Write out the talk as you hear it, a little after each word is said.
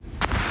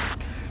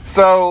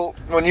So,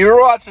 when you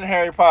were watching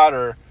Harry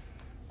Potter,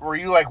 were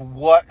you like,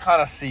 what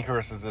kind of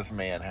secrets does this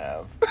man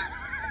have?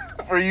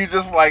 Were you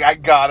just like, I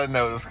gotta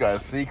know this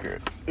guy's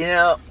secrets? You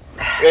know,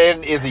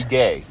 and is he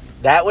gay?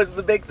 That was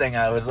the big thing.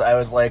 I was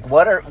like,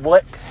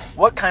 what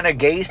kind of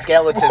gay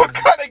skeletons? What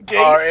kind of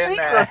gay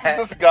secrets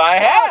does this guy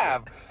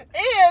have?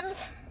 And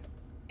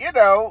you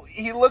know,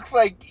 he looks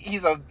like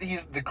he's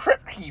the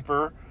crypt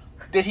keeper.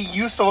 Did he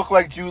used to look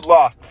like Jude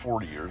Law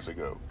 40 years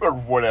ago or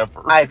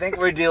whatever? I think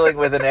we're dealing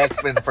with an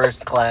X-Men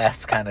First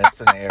Class kind of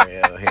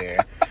scenario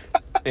here.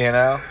 You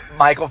know,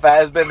 Michael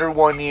Fassbender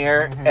 1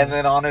 year, and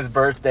then on his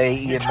birthday,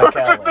 Ian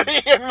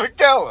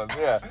McKellen.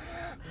 Yeah.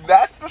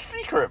 That's the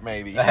secret,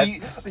 maybe. The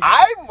secret.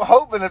 I'm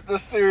hoping if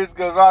this series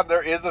goes on,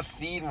 there is a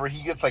scene where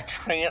he gets like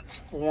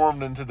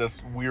transformed into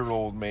this weird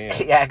old man.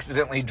 He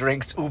accidentally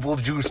drinks Ooble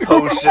Juice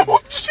potion.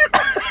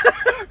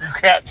 You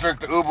can't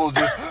drink the Ooble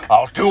Juice.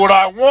 I'll do what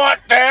I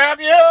want,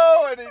 damn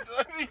you! And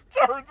he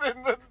turns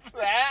into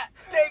that.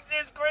 Take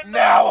this, Grindelwald.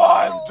 Now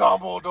I'm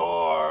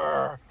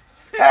Dumbledore.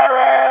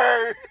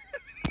 Harry!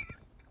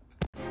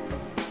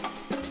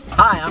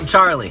 Hi, I'm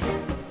Charlie.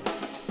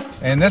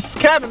 And this is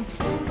Kevin.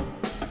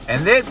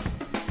 And this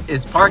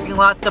is Parking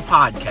Lot the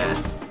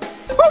Podcast.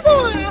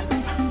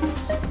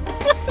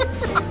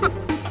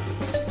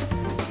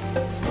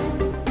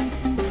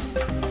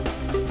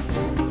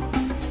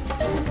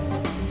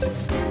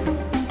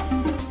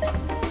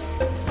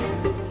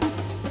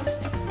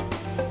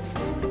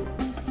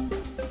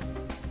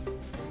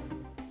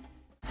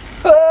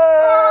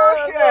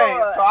 Okay,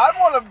 so I'm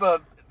one of the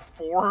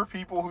 4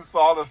 people who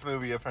saw this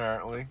movie,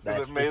 apparently.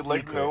 That's it made the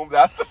like secret.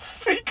 that's the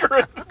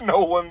secret.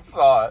 No one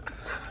saw it.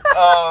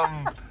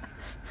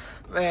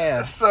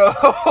 Man. So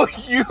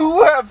you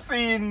have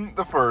seen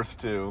the first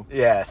 2.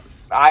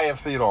 Yes. I have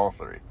seen all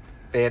 3.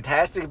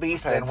 Fantastic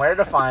Beasts and Where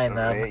to Find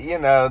Them. You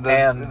know,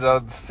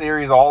 the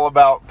series all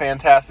about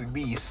Fantastic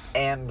Beasts.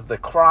 And the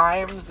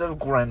Crimes of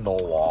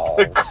Grindelwald.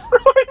 The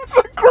Crimes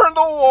of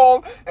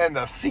Grindelwald and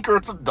the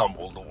Secrets of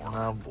Dumbledore.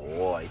 Oh,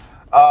 boy.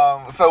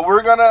 So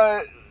we're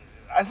gonna...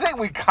 I think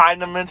we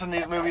kind of mentioned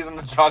these movies in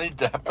the Johnny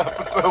Depp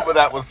episode, but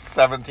that was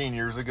 17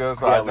 years ago,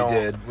 so yeah, we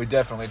did. We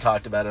definitely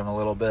talked about him a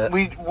little bit.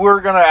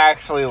 We're gonna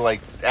actually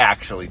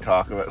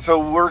talk about it. So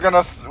we're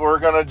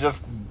gonna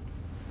just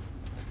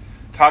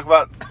talk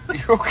about...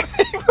 You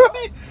okay,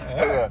 buddy?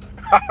 Yeah.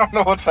 I don't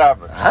know what's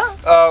happening.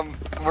 Huh?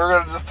 We're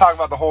gonna just talk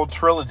about the whole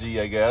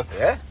trilogy, I guess.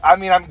 Yeah. I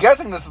mean, I'm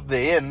guessing this is the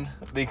end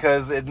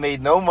because it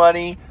made no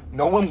money.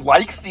 No one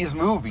likes these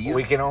movies.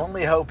 We can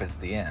only hope it's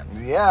the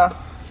end. Yeah.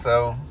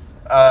 So,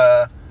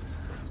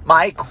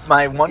 my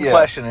one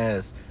question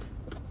is,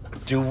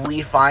 do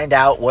we find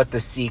out what the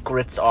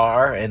secrets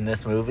are in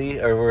this movie,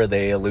 or were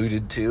they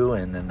alluded to,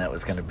 and then that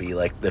was going to be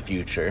like the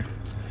future?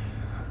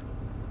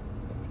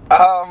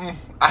 I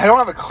don't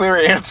have a clear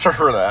answer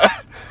for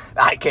that.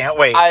 I can't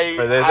wait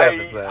for this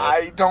episode.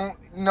 I don't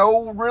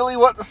know really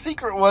what the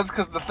secret was,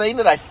 because the thing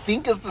that I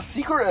think is the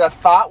secret I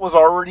thought was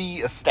already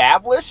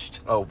established.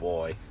 Oh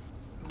boy.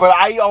 But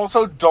I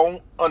also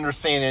don't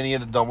understand any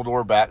of the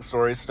Dumbledore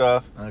backstory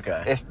stuff.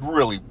 Okay. It's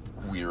really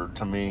weird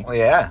to me. Well,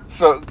 yeah.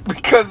 So,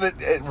 because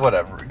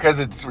because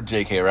it's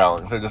J.K.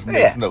 Rowling, so it just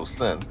makes no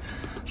sense.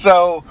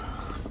 So,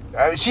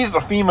 she's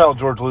a female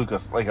George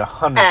Lucas, like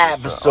 100%.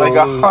 Absolutely.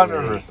 Like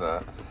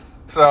 100%.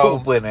 So,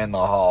 Pooping in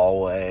the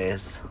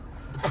hallways.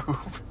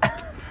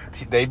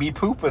 they be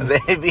pooping.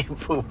 They be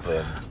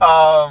pooping.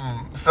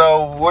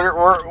 So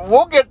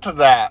we'll get to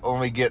that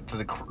when we get to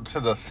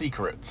the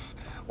secrets.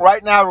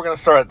 Right now, we're going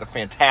to start at the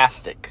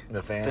Fantastic.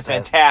 The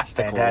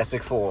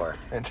Fantastic Four.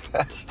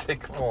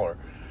 Fantastic Four.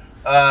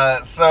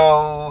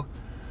 So,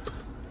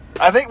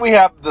 I think we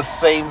have the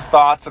same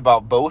thoughts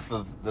about both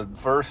of the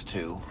first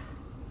 2.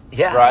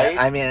 Yeah. Right?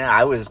 I mean,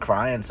 I was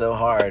crying so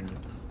hard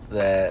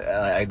that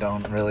I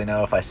don't really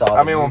know if I saw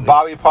the movie. When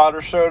Bobby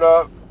Potter showed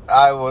up,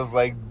 I was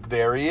like,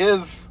 there he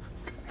is.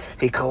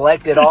 He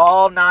collected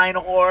all 9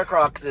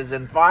 Horcruxes,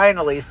 and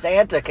finally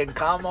Santa can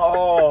come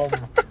home.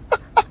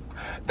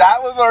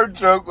 That was our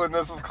joke when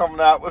this was coming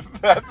out, was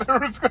that there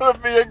was going to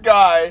be a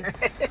guy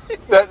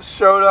that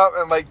showed up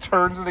and like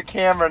turns to the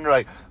camera and they're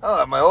like,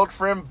 oh, my old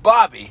friend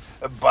Bobby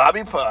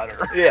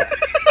Potter. Yeah.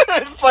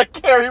 It's like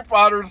Harry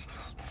Potter's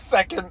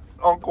second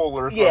uncle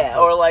or something. Yeah,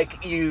 or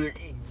like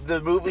the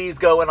movie's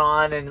going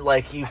on and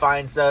like you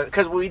find some,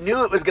 because we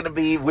knew it was going to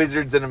be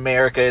Wizards in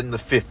America in the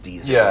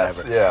 50s or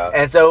whatever. Yeah.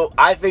 And so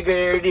I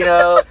figured,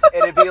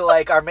 it'd be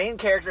like our main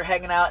character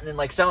hanging out and then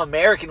like some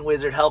American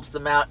wizard helps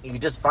them out and you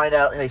just find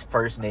out his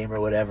first name or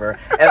whatever.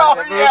 And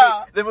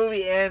the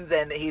movie ends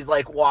and he's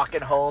like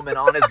walking home and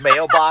on his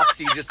mailbox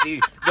you just see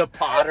the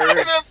Potters. And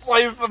it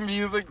plays some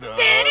music. It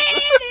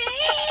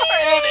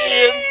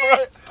ends,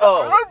 right?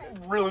 Oh.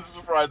 I'm really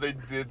surprised they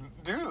didn't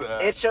do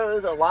that. It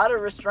shows a lot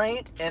of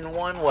restraint in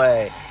one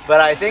way,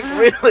 but I think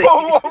really...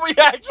 what we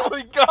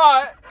actually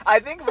got... I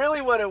think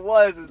really what it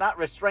was is not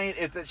restraint,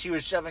 it's that she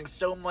was shoving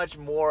so much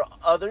more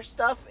other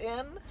stuff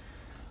in.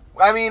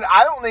 I mean,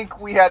 I don't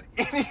think we had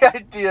any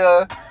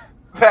idea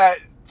that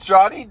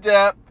Johnny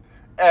Depp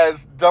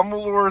as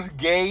Dumbledore's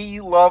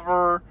gay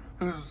lover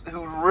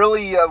who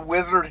really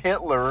wizard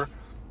Hitler,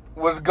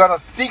 was gonna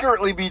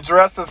secretly be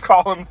dressed as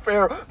Colin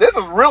Farrell. This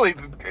is really.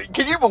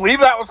 Can you believe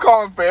that was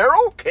Colin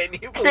Farrell? Can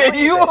you believe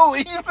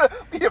that?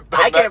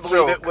 I can't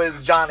believe it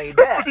was Johnny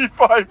Depp.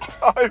 75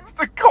 times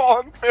the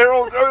Colin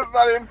Farrell joke is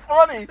not even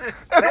funny.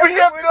 And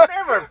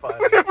never funny.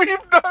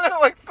 We've done it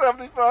like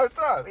 75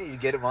 times. You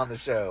get him on the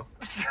show.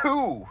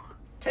 Who?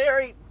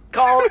 Terry,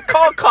 call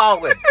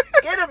Colin.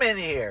 Get him in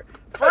here.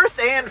 Firth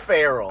and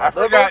Farrell.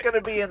 They're both going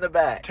to be in the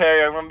back.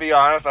 Terry, I'm going to be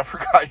honest. I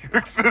forgot you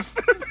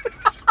existed.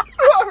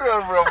 I'm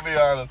going to be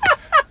honest.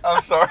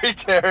 I'm sorry,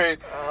 Terry.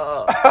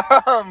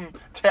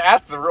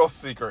 That's the real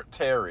secret,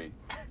 Terry.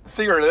 The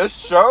secret of this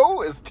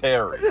show is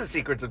Terry. The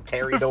secrets of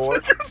Terry Door.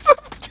 The secrets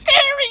of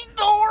Terry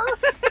Door.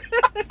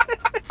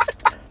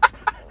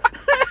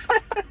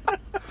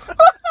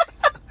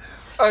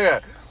 Okay,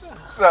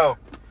 so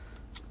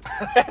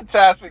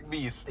Fantastic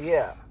Beasts.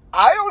 Yeah.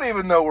 I don't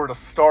even know where to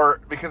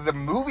start because the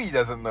movie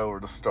doesn't know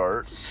where to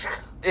start. So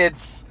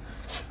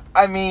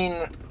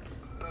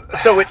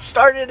it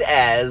started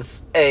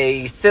as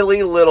a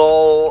silly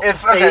little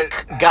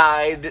fake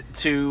guide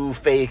to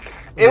fake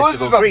It was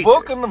just creatures. a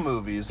book in the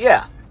movies.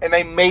 Yeah. And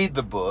they made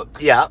the book.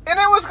 Yeah. And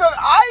it was good.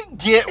 I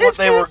get what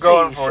they were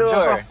going for. Sure.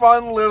 Just a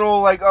fun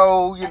little,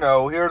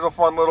 here's a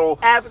fun little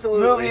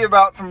movie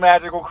about some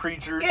magical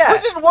creatures. Yeah.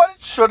 Which is what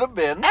it should have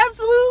been.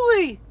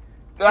 Absolutely.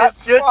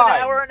 That's just fine.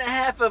 an hour and a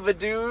half of a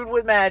dude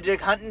with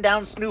magic hunting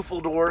down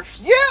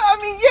Snoofledorfs.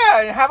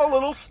 Yeah, have a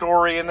little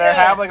story and then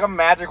have like a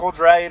magical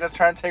dragon that's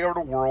trying to take over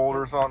the world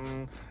or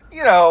something.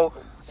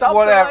 Something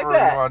whatever like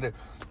that. you want to do.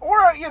 Or,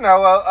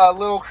 a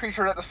little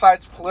creature that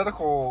decides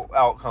political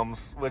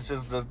outcomes, which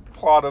is the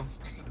plot of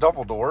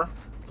Dumbledore.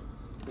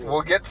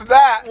 We'll get to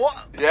that.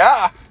 What?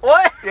 Yeah.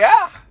 What?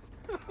 Yeah.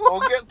 We'll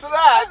get to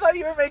that. I thought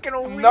you were making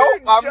a weird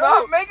Nope, I'm joke.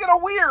 not making a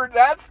weird.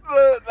 That's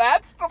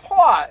the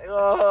plot.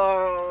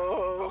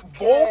 Oh,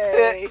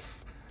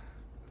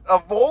 A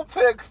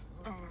Vulpix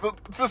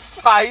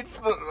decides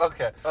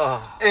okay.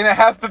 Oh. And it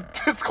has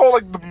it's called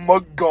like the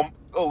Mug Gump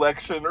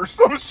election or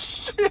some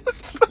shit.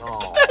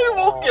 Oh,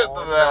 we'll get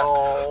to that.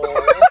 No.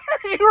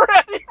 Are you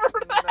ready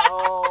for that?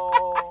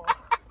 No.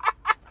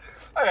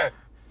 Okay.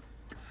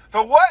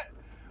 So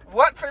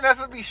what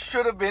Fantastic Beasts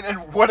should have been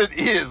and what it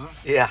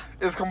is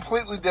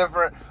completely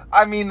different.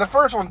 I mean, the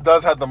first one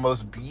does have the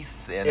most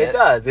beasts in it. It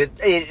does.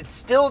 It's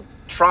still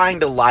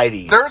trying to lie to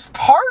you. There's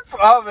parts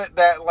of it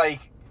that,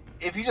 like,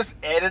 if you just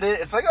edit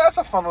it, it's like, oh, that's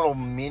a fun little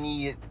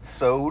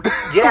mini-sode.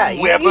 Yeah,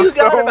 you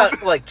got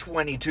about, like,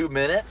 22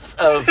 minutes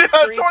of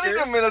creatures.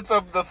 22 minutes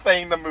of the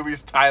thing the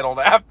movie's titled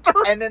after.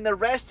 And then the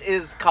rest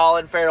is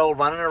Colin Farrell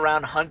running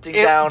around hunting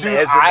down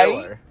Ezra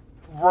Miller.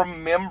 I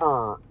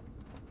remember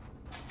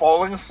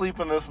falling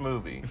asleep in this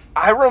movie.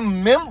 I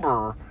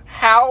remember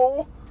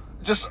how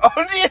just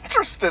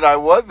uninterested I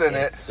was in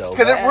it.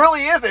 Because it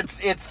really is.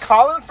 It's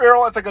Colin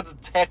Farrell as like a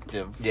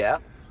detective. Yeah.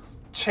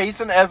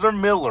 Chasing Ezra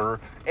Miller,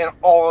 and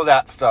all of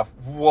that stuff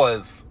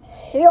was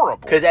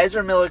horrible. Because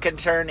Ezra Miller can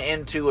turn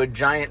into a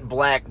giant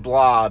black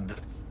blob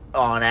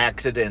on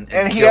accident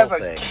and he has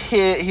a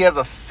kid. He has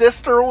a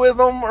sister with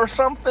him or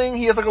something.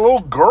 He has like a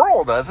little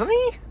girl, doesn't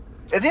he?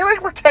 Is he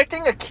like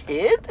protecting a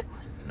kid?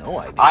 No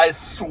idea. I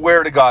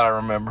swear to God, I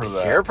remember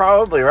that. You're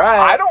probably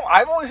right.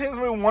 I've only seen this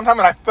movie one time,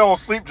 and I fell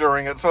asleep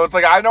during it. So it's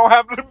like I don't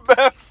have the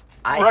best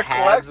recollection.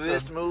 I have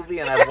this movie,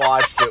 and I've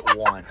watched it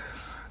once.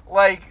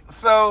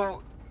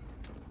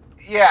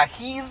 Yeah,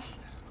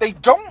 they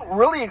don't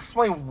really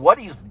explain what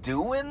he's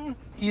doing.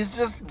 He's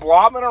just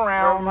blobbing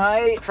around.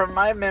 From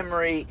my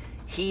memory,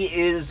 he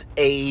is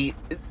the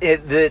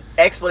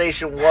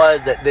explanation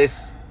was that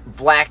this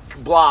black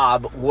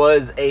blob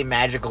was a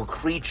magical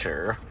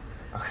creature.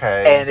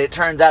 Okay. And it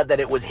turns out that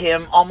it was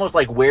him almost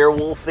like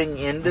werewolfing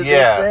into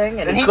this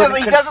thing. And he does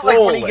it like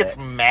when he gets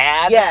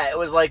mad. Yeah, it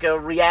was like a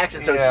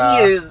reaction. So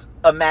he is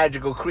a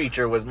magical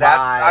creature was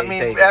Ezra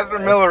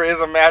Miller is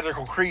a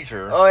magical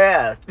creature. Oh,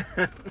 yeah.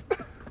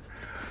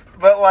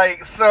 But,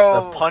 like,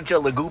 so... The punch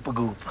of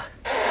Lagoopagoop.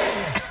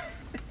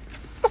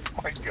 Oh,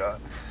 my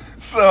God.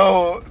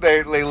 So,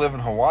 they live in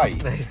Hawaii.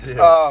 They do.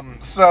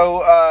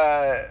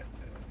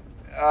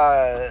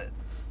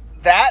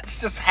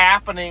 That's just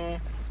happening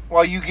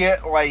while you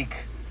get, like,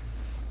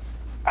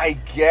 I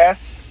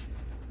guess,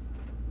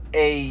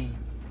 a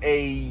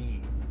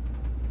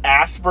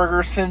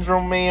Asperger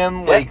syndrome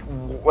man, like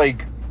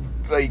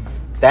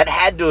that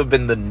had to have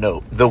been the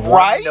note,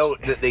 one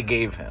note that they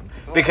gave him,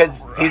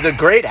 because he's a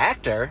great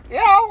actor. Yeah,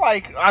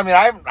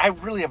 I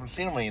really haven't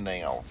seen him in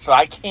anything else, so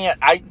I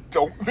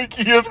don't think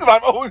he is, because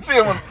I've only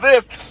seen him in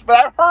this, but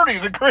I've heard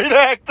he's a great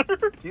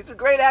actor. He's a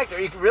great actor.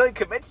 He really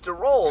commits to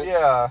roles.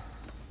 Yeah.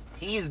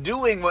 He's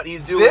doing what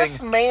he's doing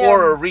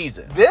for a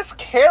reason. This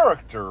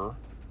character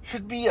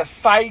should be a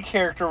side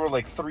character with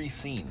like 3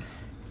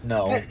 scenes.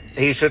 No,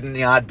 he should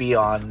not be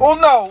on. Well,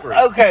 no, screen.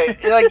 Okay,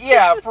 like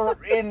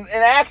in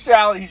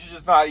actuality, he should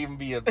just not even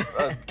be a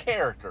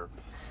character.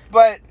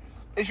 But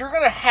if you're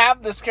gonna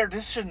have this character,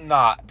 this should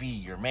not be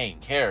your main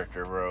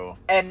character, bro.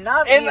 And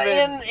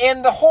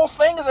and the whole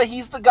thing is that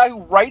he's the guy who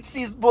writes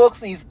these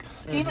books, and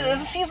it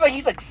seems like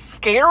he's like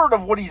scared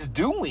of what he's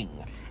doing.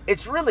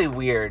 It's really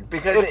weird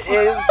because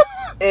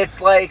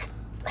it's like,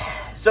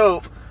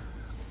 so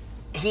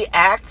he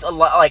acts a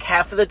lot, like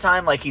half of the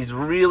time like he's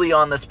really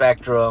on the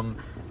spectrum,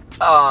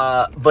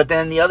 but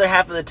then the other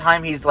half of the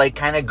time he's like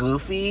kind of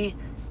goofy.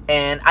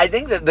 And I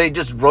think that they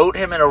just wrote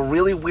him in a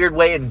really weird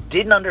way and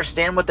didn't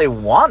understand what they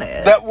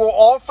wanted.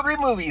 All 3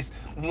 movies,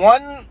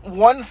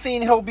 one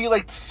scene he'll be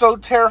like so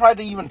terrified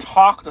to even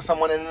talk to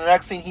someone, and the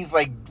next scene he's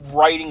like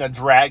riding a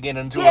dragon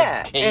into a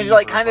cave. And he's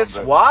like kind of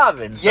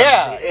suave and stuff.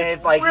 Yeah, and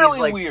it's like really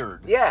he's like,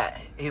 weird. Yeah,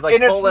 he's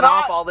like pulling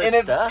off all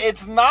this stuff.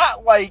 It's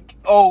not like,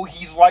 oh,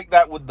 he's like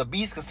that with the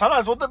Beast, because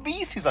sometimes with the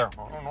Beast he's like,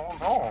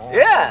 oh.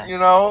 Yeah, you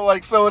know,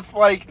 like, so it's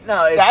like,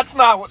 no, that's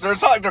not what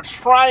it's not like they're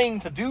trying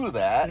to do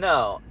that.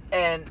 No.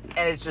 And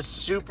it's just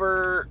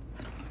super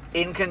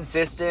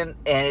inconsistent,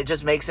 and it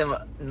just makes him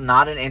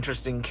not an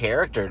interesting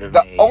character to me.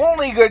 The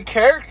only good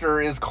character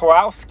is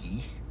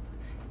Kowalski,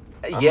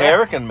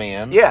 American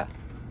Man. Yeah.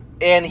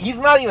 And he's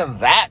not even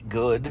that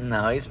good.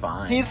 No, he's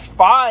fine. He's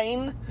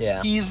fine.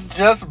 Yeah. He's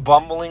just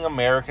bumbling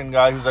American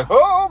guy who's like,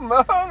 oh,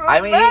 man,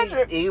 I mean,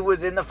 magic. He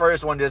was in the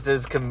first one just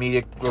as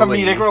comedic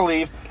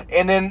relief.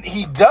 And then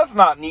he does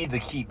not need to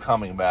keep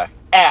coming back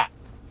at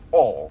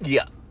all.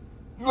 Yeah.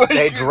 Like,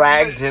 they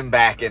dragged him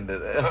back into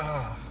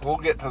this. We'll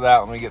get to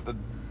that when we get to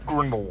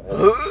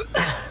Grindelwald.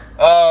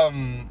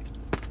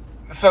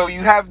 So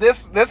you have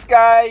this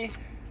guy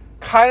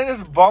kind of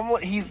just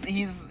bumbling. He's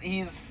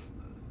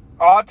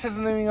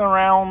autisming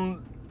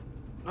around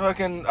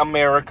fucking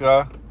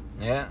America.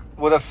 Yeah.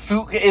 With a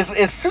suitcase.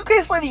 Is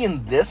Suitcase Lady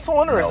in this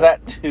one, or is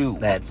that 2?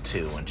 That's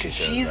 2 when she shows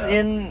she's up.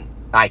 in...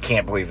 I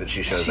can't believe that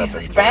she shows up in 2.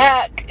 She's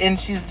back, and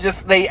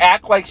they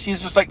act like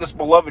she's just like this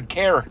beloved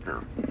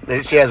character.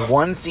 She has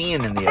one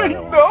scene in the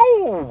other one. I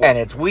know! And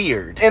it's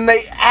weird. And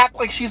they act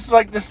like she's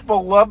like this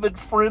beloved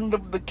friend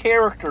of the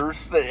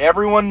characters that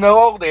everyone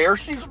knows. Oh, there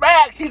she's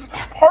back. She's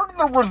part of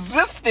the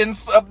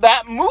resistance of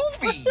that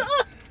movie.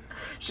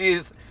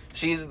 She's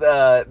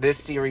this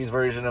series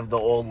version of the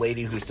old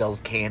lady who sells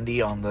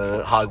candy on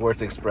the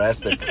Hogwarts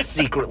Express that's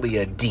secretly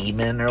a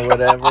demon or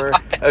whatever,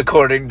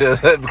 according to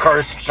the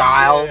cursed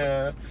child.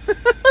 Yeah.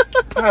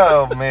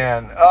 Oh,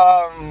 man.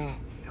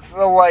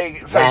 So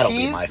that'll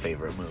be my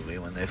favorite movie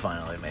when they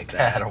finally make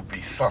that. That'll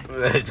be something.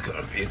 It's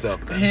gonna be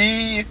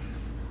something.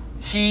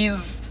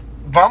 He's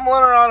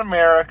bumbling around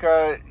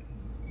America,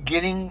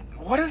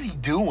 what is he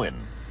doing?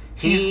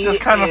 He's just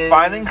kind of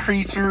finding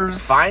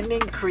creatures. Finding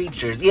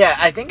creatures. Yeah,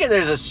 I think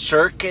there's a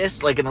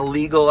circus, like an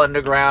illegal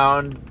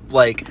underground,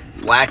 like,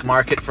 black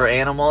market for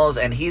animals,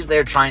 and he's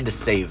there trying to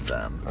save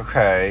them.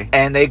 Okay.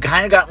 And they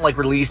kind of gotten, like,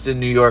 released in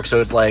New York,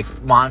 so it's like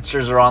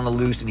monsters are on the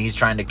loose and he's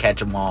trying to catch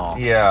them all.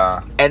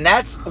 Yeah. And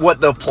that's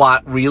what the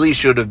plot really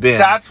should have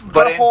been.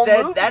 But whole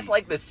instead, movie. That's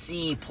like the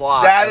C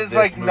plot. That is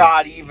like movie.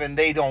 not even,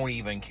 they don't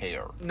even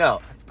care. No.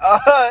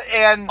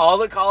 And all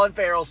the Colin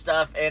Farrell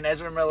stuff and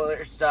Ezra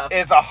Miller stuff.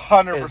 It's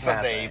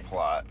 100% the A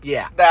plot.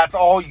 Yeah. That's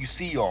all you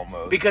see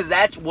almost. Because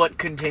that's what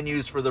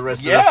continues for the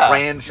rest of the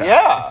franchise.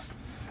 Yeah.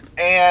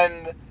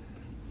 And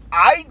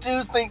I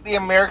do think the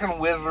American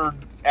Wizard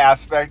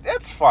aspect,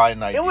 it's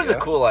fine idea. It was a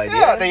cool idea.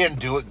 Yeah, they didn't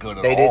do it good at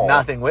all. They did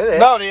nothing with it.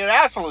 No, they did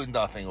absolutely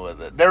nothing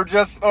with it. They're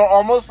just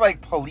almost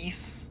like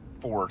police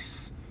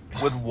force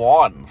with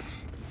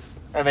wands.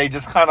 And they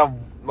just kind of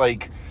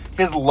like...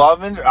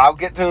 I'll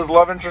get to his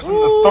love interest in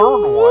the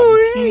third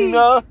one.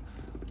 Tina.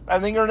 I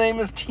think her name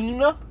is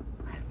Tina.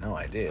 I have no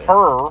idea.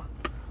 Her.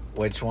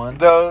 Which one?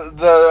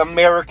 The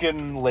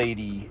American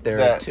lady. There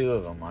are 2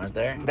 of them, aren't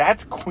there?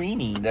 That's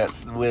Queenie.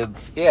 That's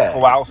with Yeah.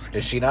 Kowalski.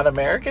 Is she not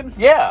American?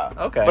 Yeah.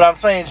 Okay. But I'm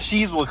saying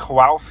she's with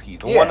Kowalski.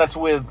 The one that's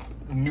with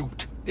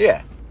Newt.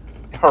 Yeah.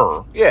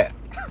 Her. Yeah.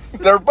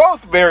 They're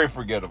both very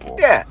forgettable.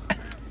 Yeah.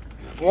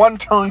 One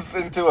turns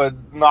into a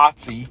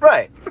Nazi.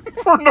 Right.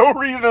 For no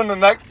reason the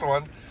next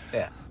one.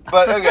 Yeah.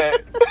 But, okay.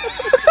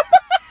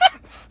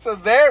 So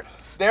they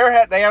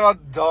have a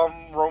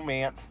dumb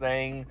romance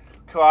thing.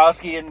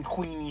 Kowalski and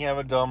Queenie have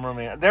a dumb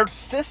romance. They're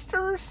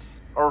sisters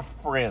or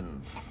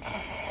friends?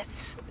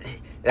 That's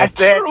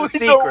the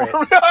secret.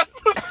 That's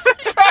the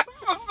secret that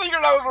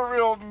was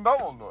revealed in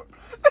Dumbledore.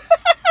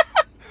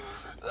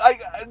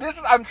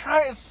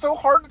 It's so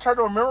hard to try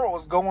to remember what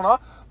was going on.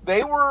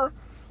 They were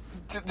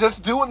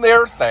just doing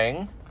their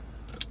thing.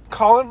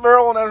 Colin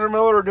Farrell and Ezra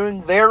Miller are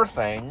doing their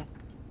thing.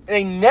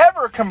 They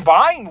never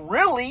combine,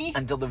 really.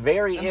 Until the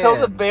very end.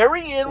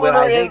 When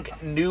I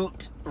think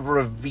Newt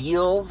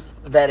reveals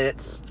that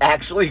it's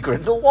actually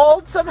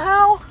Grindelwald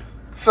somehow.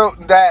 So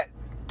that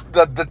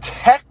the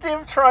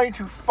detective trying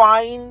to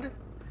find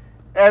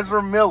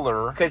Ezra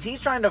Miller... Because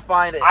he's trying to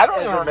find I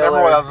don't even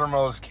remember what Ezra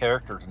Miller's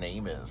character's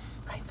name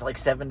is. It's like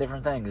 7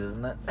 different things,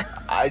 isn't it?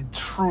 I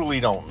truly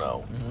don't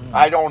know.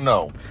 I don't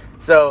know.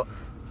 So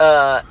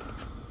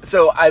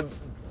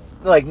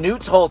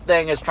Newt's whole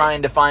thing is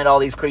trying to find all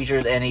these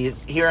creatures, and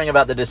he's hearing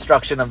about the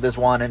destruction of this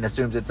one and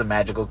assumes it's a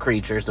magical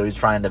creature, so he's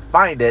trying to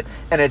find it,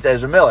 and it's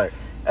Ezra Miller.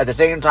 At the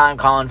same time,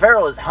 Colin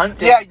Farrell is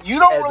hunting. Yeah, you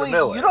don't Ezra really,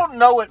 Miller. you don't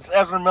know it's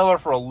Ezra Miller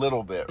for a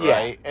little bit, Yeah.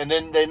 right? And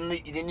then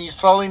you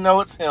slowly know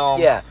it's him.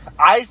 Yeah.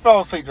 I fell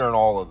asleep during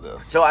all of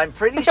this. So I'm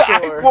pretty I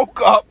sure. woke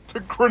up to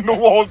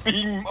Grindelwald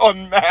being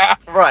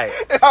unmasked. Right.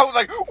 And I was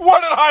like,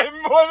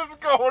 what is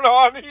going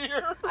on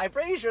here? I'm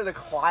pretty sure the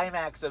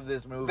climax of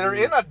this movie. They're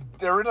in a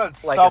Like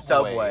subway. a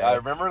subway. I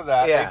remember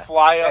that. Yeah. They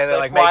fly up. And they're They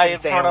like fly making in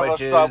front of a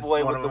sandwiches.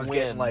 subway One with of the them's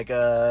getting wind.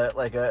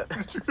 like a.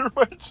 Did you hear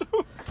my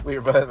joke? We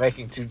were both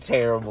making two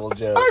terrible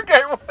jokes.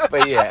 Okay.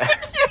 But yeah.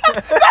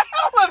 That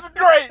was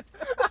great.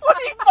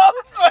 We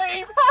both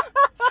made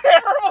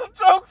terrible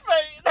jokes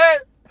that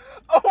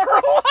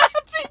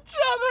overlapped each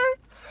other.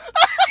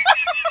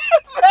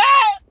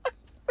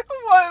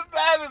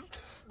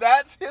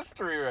 That's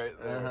history right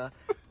there.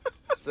 Uh-huh.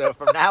 So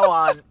from now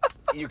on,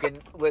 you can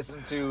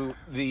listen to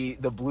the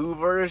blue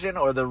version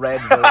or the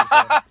red version.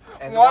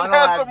 And One will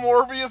has have- a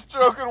Morbius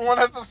joke and one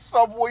has a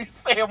Subway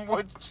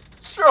sandwich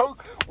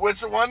joke.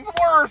 Which one's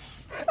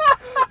worse?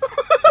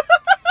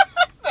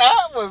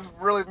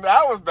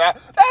 That was bad.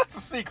 That's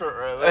the secret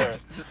right there.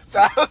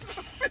 That was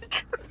the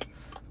secret.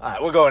 All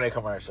right, we're going to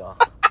commercial.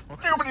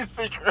 Too many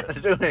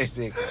secrets. Too many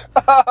secrets.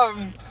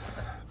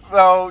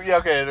 So, yeah,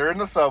 okay, they're in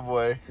the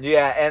subway.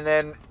 Yeah, and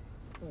then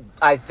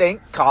I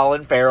think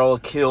Colin Farrell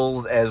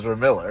kills Ezra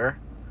Miller.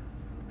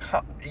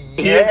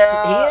 He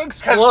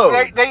explodes.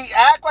 'Cause They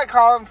act like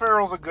Colin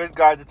Farrell's a good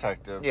guy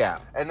detective. Yeah.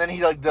 And then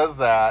he, like, does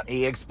that.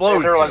 He explodes.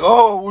 And they're like, him.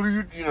 oh, what are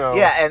you know.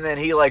 Yeah, and then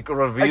he, like,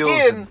 reveals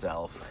Again,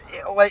 himself.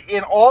 Like,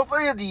 in all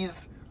three of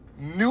these,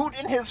 Newt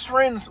and his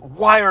friends,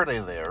 why are they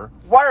there?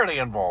 Why are they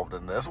involved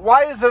in this?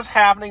 Why is this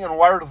happening and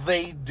why are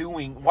they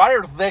doing,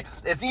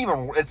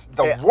 it's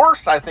the Yeah.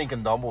 worst, I think,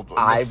 in Dumbledore.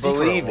 I Secret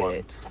believe one.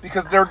 it.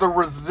 Because they're the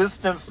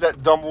resistance that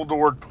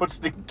Dumbledore puts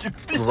to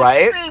these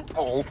Right?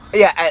 people.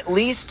 Yeah, at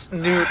least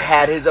Newt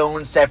had his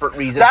own separate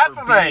reason That's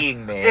for the thing.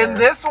 being there. In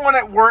this one,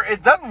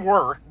 it doesn't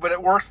work, but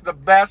it works the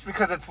best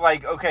because it's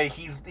like, okay,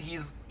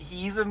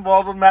 he's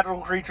involved with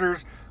magical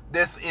creatures.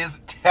 This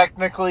is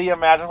technically a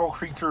magical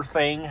creature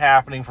thing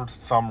happening for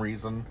some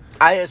reason.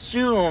 I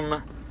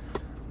assume,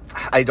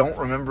 I don't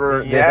remember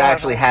this Yeah,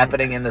 actually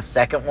happening in the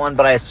second one,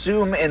 but I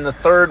assume in the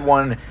third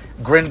one,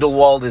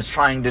 Grindelwald is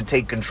trying to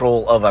take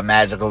control of a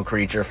magical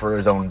creature for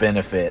his own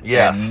benefit.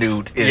 Yes. And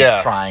Newt is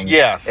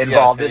Yes.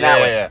 involved in that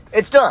way. Yeah.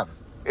 It's dumb.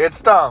 It's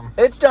dumb.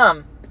 It's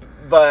dumb.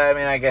 But, I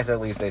mean, I guess at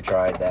least they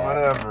tried that.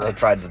 Whatever. They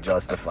tried to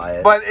justify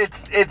it. But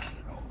it's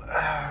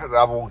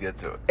I won't get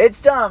to it. It's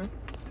dumb.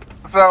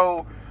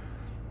 So,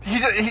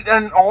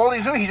 and all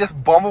he's doing, he just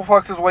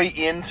bumblefucks his way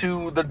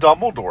into the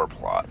Dumbledore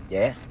plot.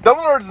 Yeah.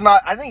 Dumbledore's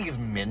not, I think he's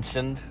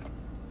mentioned.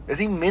 Is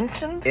he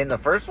mentioned? In the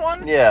first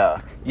one?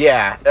 Yeah.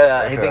 Yeah.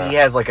 I think Okay. he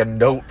has, like, a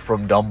note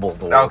from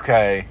Dumbledore.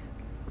 Okay.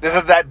 This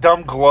is that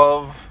dumb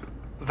glove.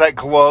 Is that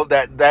glove,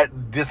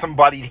 that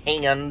disembodied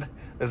hand?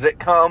 Does it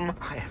come?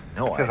 I have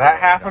no idea. Because that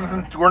happens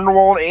in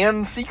Grindelwald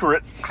and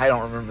Secrets. I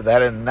don't remember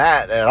that in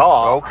that at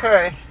all.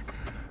 Okay.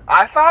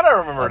 I thought I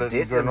remembered A it.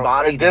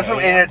 disembodied And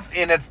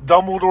hand. it's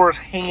Dumbledore's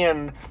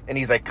hand, and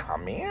he's like,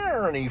 "Come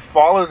here," and he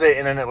follows it,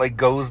 and then it like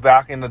goes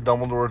back into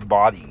Dumbledore's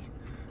body,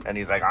 and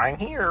he's like, "I'm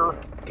here."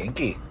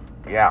 Kinky.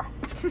 Yeah.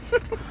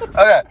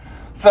 Okay.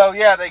 So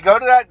yeah, they go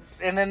to that,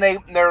 and then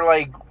they're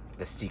like,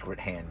 The secret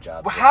hand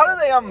job. "How do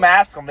they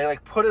unmask him?" They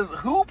like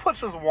who puts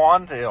his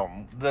wand to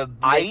him? The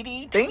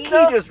lady? I think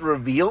Tina? he just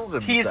reveals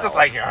himself. He's just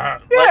like, yeah,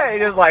 like, he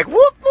just like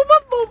whoop whoop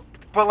whoop whoop.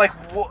 but like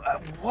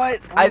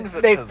what brings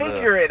it They to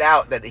figure this? it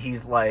out that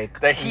he's like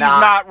That he's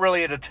not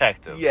really a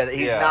detective. Yeah, that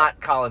he's not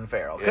Colin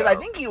Farrell because I Yeah.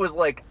 think he was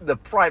like the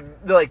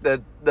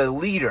the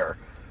leader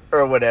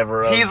or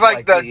whatever. of, He's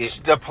like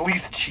the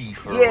police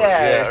chief or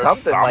or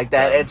something like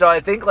that. And so I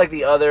think like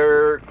the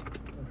other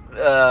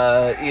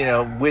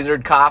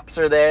wizard cops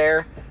are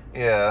there.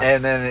 yeah.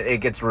 And then it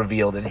gets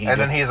revealed, and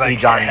then he's like,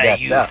 Johnny "Hey,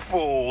 Depp's you up.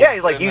 fool!" Yeah,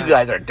 he's like, you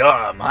guys are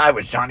dumb. I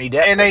was Johnny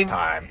Depp And this they-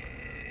 time.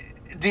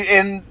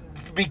 And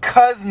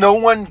because no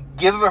one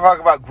gives a fuck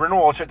about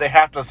Grindelwald shit, they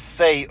have to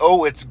say,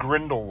 "Oh, it's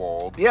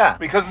Grindelwald." Yeah,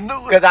 Because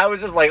because I was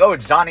just like, oh,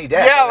 it's Johnny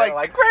Depp. Yeah, And they're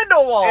like-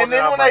 Grindelwald. and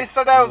then I'm when I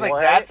said that, I was like,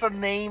 what? "That's a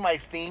name, I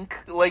think."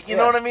 Like, you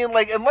know Yeah. what I mean?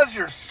 Like, unless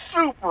you're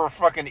super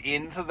fucking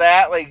into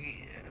that, like.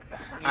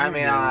 I you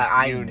mean, knew,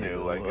 I you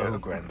knew I who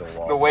guess.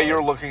 Grindelwald. The way you're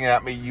was. looking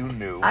at me, you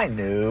knew. I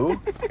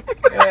knew.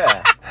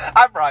 Yeah.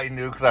 I probably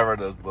knew because I read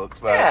those books.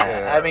 But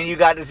Yeah. I mean, you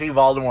got to see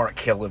Voldemort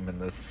kill him in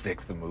the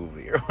 6th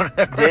movie or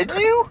whatever. did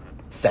you?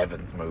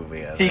 7th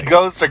movie. I He think.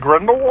 goes to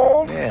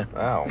Grindelwald. Yeah.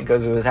 Oh, He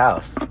goes to his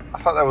house. I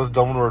thought that was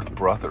Dumbledore's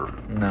brother.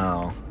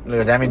 No. I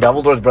mean,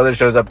 Dumbledore's brother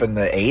shows up in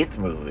the 8th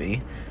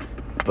movie.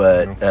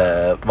 But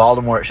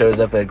Voldemort shows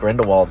up at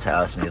Grindelwald's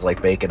house and he's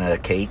like baking a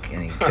cake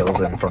and he kills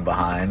him from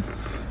behind.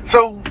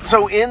 So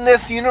in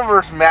this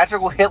universe,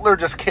 magical Hitler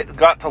just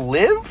got to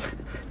live?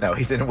 No,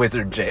 he's in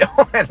wizard jail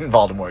and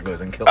Voldemort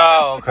goes and kills him.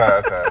 Oh,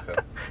 okay.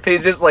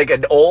 He's just like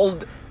an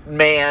old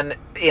man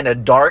in a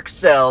dark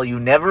cell. You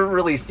never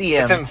really see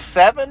him. It's in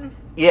 7?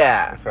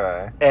 Yeah.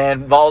 Okay.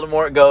 And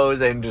Voldemort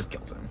goes and just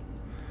kills him.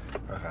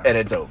 Okay. And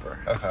it's over.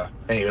 Okay.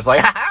 And he was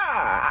like, ha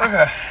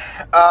ha!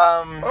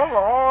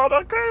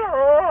 Okay.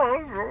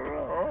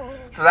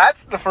 So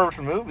that's the first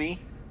movie.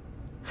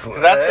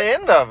 'Cause that's the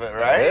end of it,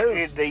 right? It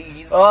is.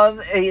 The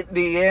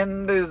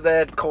end is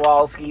that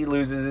Kowalski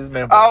loses his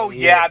memory. Oh,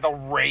 yeah, the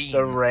rain.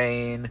 The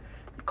rain.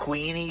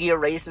 Queenie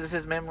erases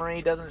his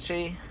memory, doesn't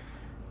she?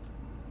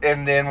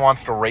 And then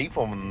wants to rape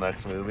him in the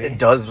next movie. It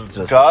does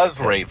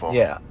rape him.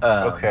 Yeah.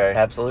 Okay.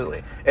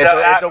 Absolutely.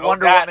 It's a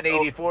Wonder Woman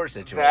 84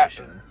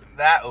 situation.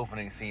 That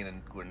opening scene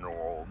in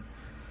Grindelwald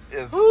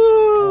is...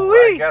 Ooh,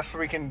 I guess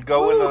we can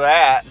go into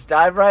that. Just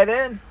dive right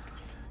in.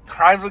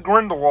 Crimes of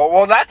Grindelwald.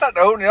 Well, that's not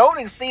the opening. The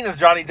opening scene is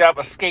Johnny Depp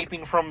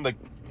escaping from the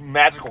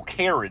magical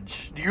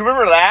carriage. Do you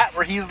remember that?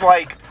 Where he's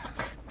like...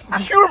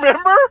 Do you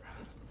remember?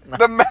 No.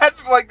 The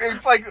magic... Like,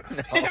 it's like...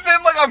 No. He's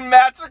in like a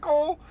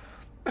magical...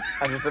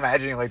 I'm just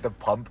imagining like the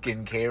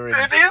pumpkin carriage.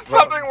 It is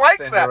something like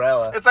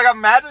Cinderella. that. It's like a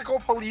magical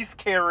police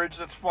carriage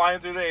that's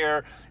flying through the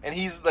air, and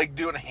he's like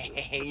doing,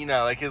 you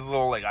know, like his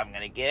little like I'm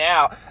gonna get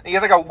out. And he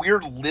has like a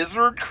weird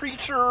lizard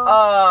creature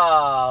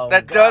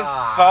that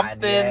does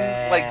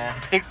something, like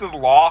picks his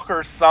lock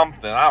or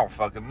something. I don't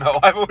fucking know.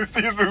 I've only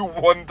seen this movie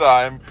one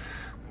time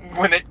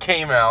when it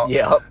came out.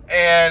 Yep.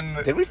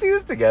 And did we see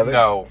this together?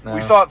 No,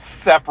 we saw it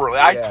separately.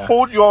 Yeah. I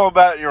told you all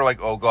about it. And you're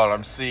like, oh god,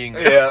 I'm seeing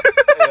it. Yeah.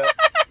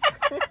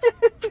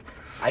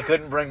 I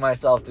couldn't bring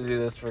myself to do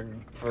this for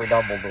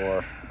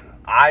Dumbledore.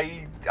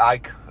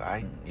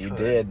 You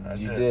did. So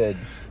you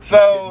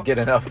didn't get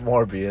enough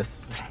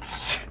Morbius.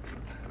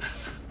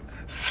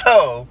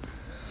 So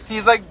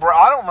he's like, bro,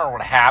 I don't remember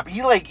what happened.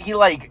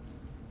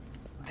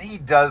 He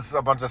does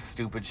a bunch of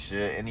stupid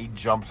shit and he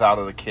jumps out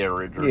of the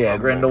carriage or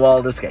something.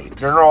 Grindelwald escapes.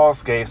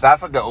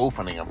 That's like the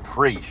opening, I'm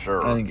pretty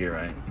sure. I think you're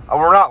right.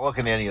 We're not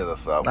looking any of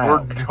this up.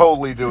 We're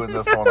totally doing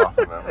this one off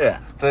of memory. Yeah.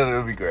 So it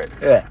would be great.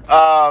 Yeah.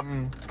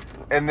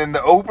 And then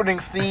the opening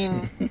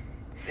scene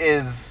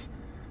is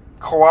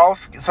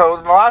Kowalski. So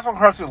in the last one,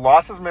 Kowalski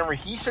lost his memory.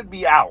 He should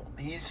be out.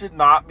 He should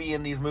not be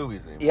in these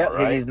movies anymore. Yep,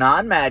 because he's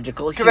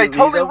non-magical. Because they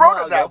totally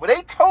wrote it that way.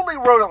 They totally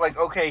wrote it like,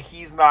 okay,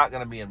 he's not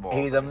going to be involved.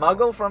 He's a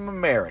muggle from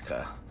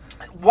America.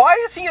 Why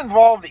is he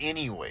involved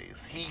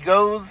anyways? He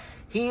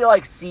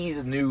like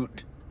sees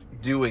Newt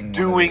doing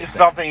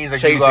something. He's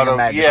like, chasing a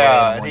magic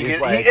animal.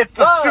 It's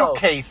the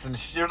suitcase and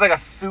there's like a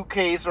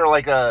suitcase or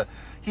like a.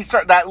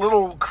 That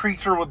little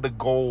creature with the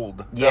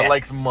gold that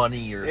likes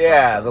money or something.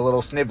 Yeah, the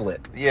little sniblet.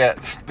 Yeah,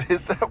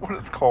 is that what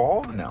it's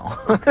called? No.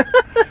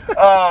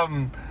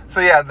 So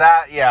he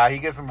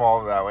gets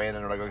involved that way, and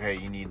then they're like, okay,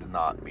 you need to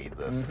not be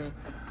this. Mm-hmm.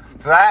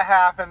 So that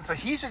happens. So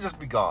he should just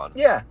be gone.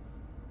 Yeah.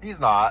 He's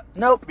not.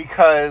 Nope.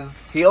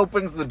 Because he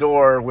opens the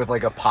door with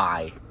like a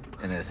pie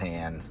in his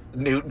hands.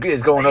 Newt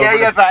is going over.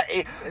 It's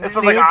like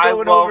I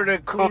going love over to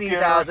Queenie's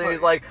house, and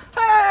he's like,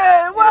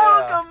 "Hey,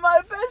 welcome,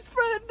 my best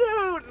friend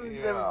Newt." And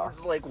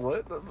everyone's like,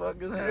 "What the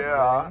fuck is happening?"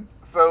 Yeah.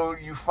 So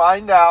you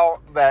find out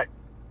that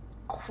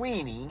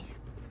Queenie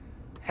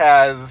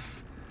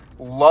has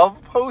love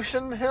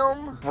potioned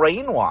him,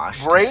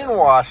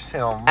 brainwashed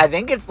him. I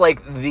think it's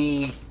like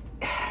the.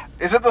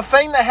 Is it the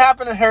thing that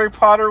happened in Harry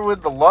Potter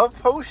with the love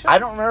potion? I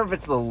don't remember if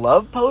it's the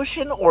love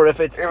potion or if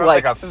it's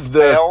like a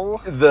spell.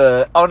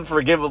 The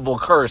unforgivable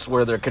curse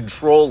where they're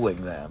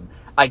controlling them.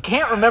 I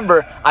can't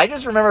remember. I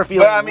just remember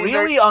feeling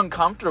really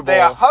uncomfortable. They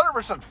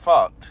 100%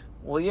 fucked.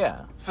 Well,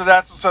 yeah. So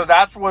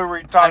that's where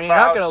we're talking about. I mean, you're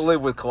not going to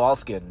live with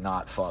Kowalski and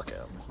not fuck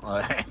him.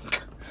 Well,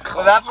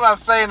 that's what I'm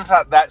saying is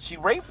that she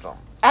raped him.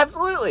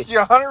 Absolutely. She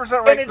 100% raped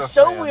him. And it's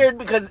so weird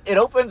because it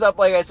opens up,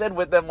 like I said,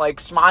 with them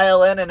like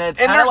smiling and it's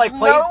kind of like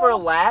played for a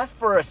laugh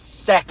for a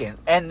second.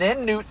 And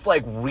then Newt's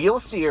like real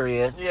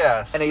serious.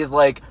 Yes. And he's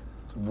like,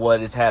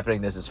 what is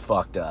happening? This is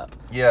fucked up.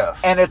 Yes.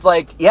 And it's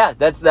like, yeah,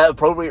 that's the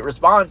appropriate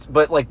response.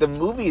 But like the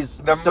movie's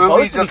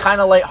supposed to be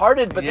kind of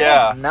lighthearted, but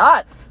then it's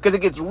not. Because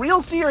it gets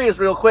real serious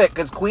real quick.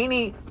 Because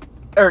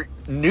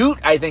Newt,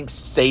 I think,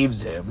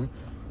 saves him.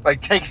 Like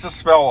takes the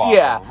spell off.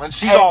 Yeah. Him, and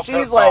she's all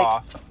pissed like,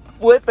 off.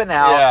 Flipping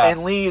out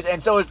and leaves,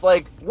 and so it's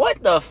like,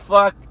 what the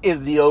fuck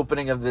is the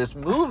opening of this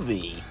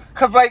movie?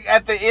 Because like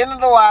at the end of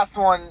the last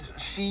one,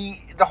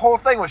 the whole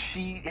thing was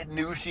she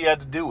knew she had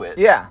to do it.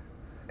 Yeah,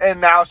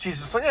 and now she's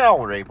just like, I'll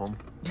rape him.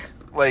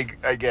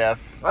 Like I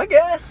guess.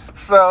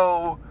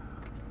 So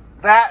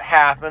that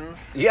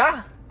happens.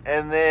 Yeah.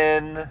 And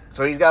then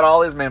so he's got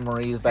all his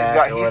memories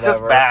back. He's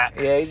just back.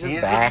 Yeah, he's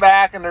just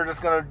back, and they're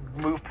just gonna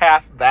move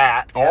past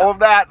that. Yeah. All of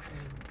that.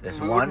 This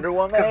Wonder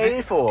Woman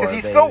 84. Because he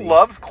still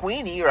loves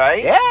Queenie,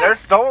 right? Yeah. They're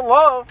still in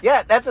love.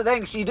 Yeah, that's the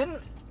thing. She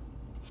didn't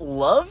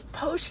love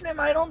potion him,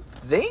 I don't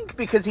think,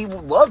 because he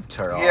loved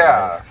her.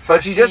 Yeah. So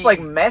but she just like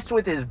messed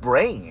with his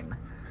brain.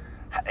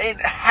 And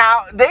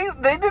how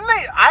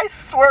I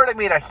swear they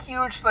made a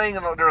huge thing,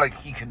 and they're like,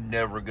 he can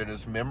never get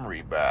his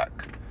memory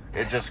back.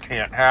 It just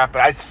can't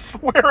happen. I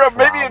swear,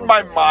 maybe in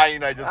my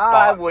mind I just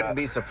thought I wouldn't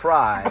be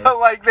surprised. But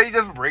like they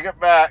just bring it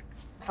back.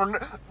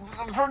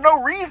 For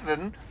no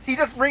reason, he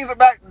just brings it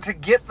back to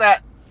get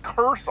that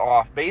curse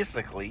off,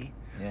 basically.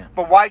 Yeah.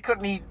 But why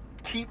couldn't he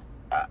keep?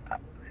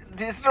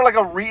 Is there like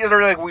a reason?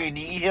 Like we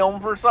need him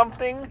for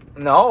something?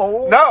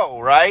 No.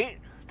 No, right?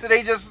 Today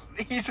he just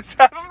has his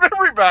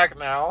memory back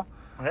now.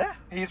 Yeah.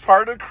 He's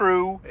part of the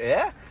crew.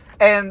 Yeah.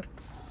 And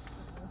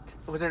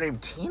was her name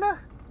Tina?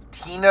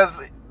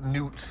 Tina's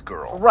Newt's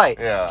girl. Right.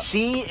 Yeah.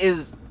 She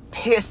is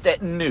pissed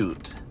at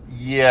Newt.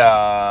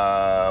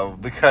 Yeah,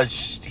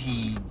 because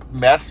he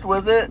messed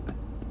with it.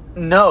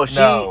 No,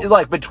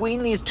 like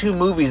between these two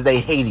movies, they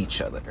hate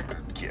each other.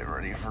 Get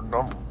ready for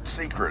no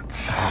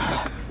secrets.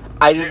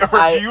 Have you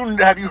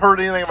heard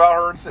anything about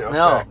her and Sue? Okay.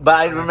 No, but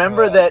I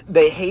remember that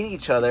they hate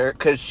each other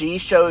because she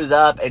shows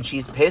up and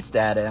she's pissed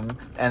at him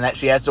and that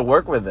she has to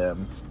work with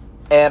him.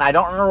 And I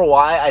don't remember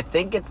why. I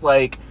think it's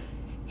like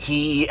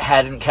he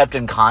hadn't kept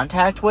in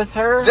contact with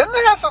her. Didn't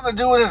that have something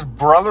to do with his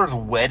brother's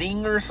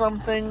wedding or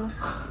something?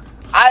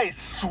 I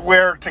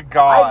swear to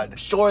God. I'm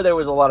sure there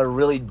was a lot of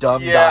really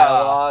dumb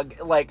dialogue.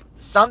 Like,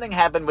 something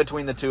happened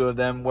between the two of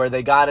them where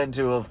they got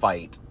into a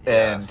fight.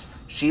 And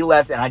she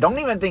left, and I don't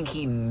even think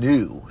he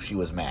knew she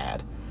was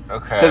mad.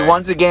 Okay. Because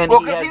once again,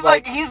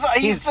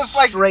 he's just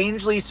like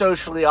strangely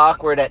socially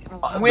awkward at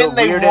when the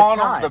they weirdest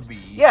want times. him to be.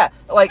 Yeah,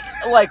 like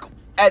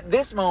at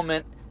this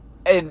moment,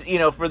 and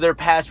for their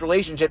past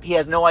relationship, he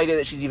has no idea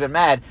that she's even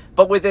mad.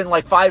 But within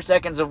like 5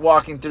 seconds of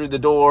walking through the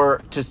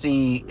door to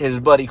see his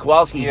buddy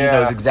Kowalski, he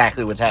knows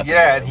exactly what's happening.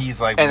 Yeah, and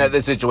he's like, and that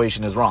the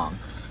situation is wrong.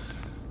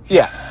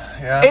 Yeah.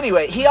 Yeah.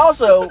 Anyway, he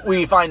also,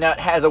 we find out,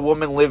 has a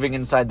woman living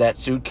inside that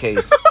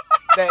suitcase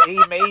that he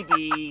may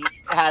be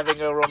having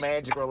a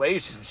romantic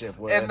relationship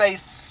with. And they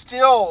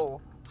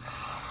still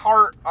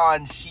harp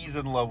on she's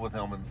in love with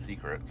him in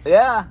secrets.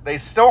 Yeah. They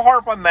still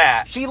harp on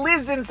that. She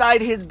lives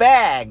inside his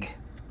bag.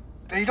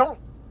 They don't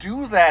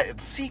do that in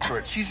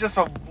secret. She's just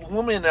a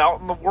woman out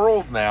in the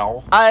world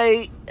now.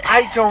 I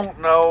don't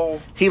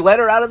know. He let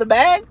her out of the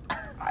bag?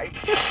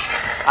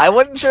 I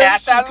wasn't sure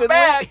if she could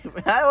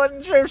leave. I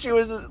wasn't sure if she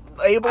was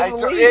able to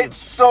leave. It's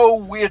so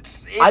weird.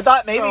 I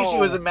thought maybe she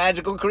was a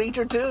magical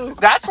creature too.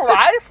 That's what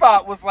I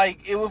thought was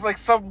like. It was like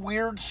some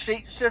weird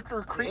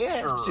shapeshifter creature.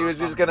 Yeah, she was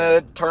just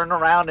gonna turn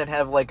around and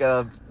have like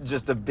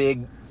just a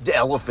big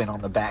elephant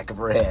on the back of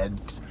her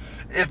head.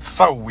 It's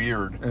so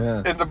weird.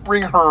 Yeah. And to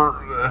bring her,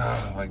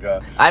 oh my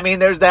God. I mean,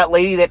 there's that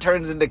lady that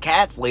turns into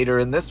cats later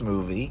in this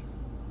movie.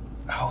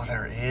 Oh,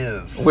 there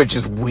is. Which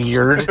is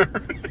weird.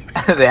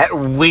 That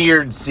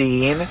weird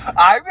scene.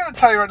 I'm going to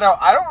tell you right now,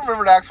 I don't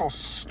remember the actual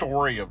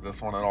story of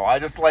this one at all. I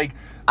just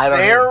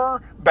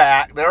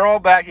back. They're all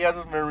back. He has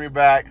his memory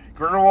back.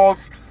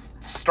 Grindelwald's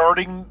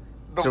starting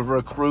to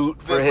recruit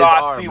for the his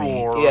Nazi army.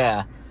 war.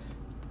 Yeah.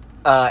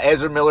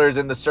 Ezra Miller's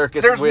in the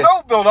circus There's with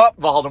no build-up.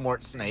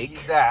 Voldemort's snake.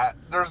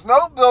 There's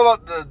no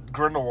build-up to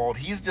Grindelwald.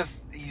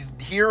 He's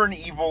here and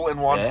evil and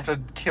wants to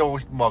kill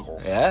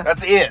muggles. Yeah.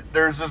 That's it.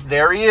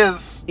 There he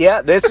is.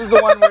 Yeah, this is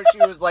the one where she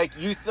was like,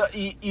 you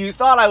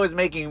thought I was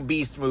making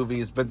Beast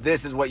movies, but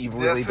this is what you've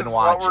really been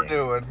watching. This is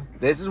what we're doing.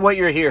 This is what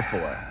you're here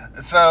for.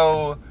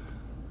 So,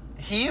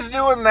 he's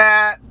doing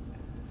that.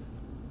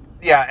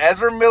 Yeah,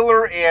 Ezra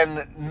Miller and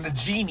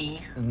Nagini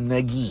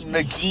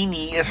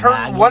is her.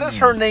 Nagini. What is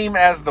her name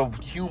as the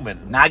human?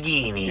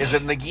 Nagini. Is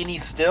it Nagini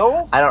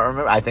still? I don't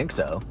remember. I think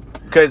so.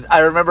 Because I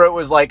remember it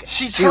was like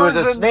she was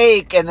a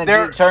snake and then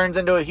she turns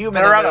into a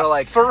human. They're and at a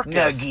like circus,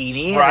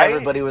 Nagini, right? And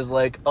everybody was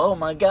like, "Oh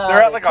my God!"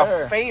 They're at like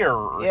a fair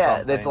or something.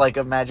 Yeah, that's like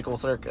a magical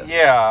circus.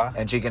 Yeah,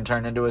 and she can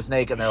turn into a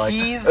snake, and they're like,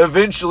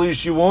 eventually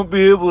she won't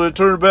be able to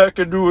turn back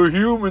into a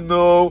human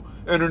though,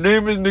 and her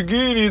name is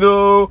Nagini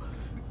though.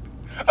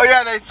 Oh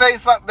yeah, they say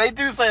something. They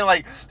do say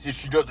like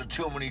she does it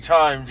too many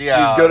times.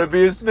 Yeah, she's gonna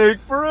be a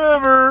snake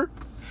forever.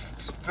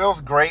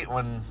 Feels great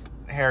when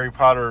Harry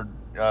Potter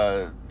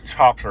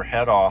chops her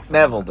head off.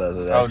 Neville does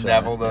it. Actually. Oh,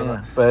 Neville does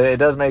it. But it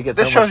does make it.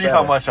 This so shows much you better.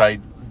 how much I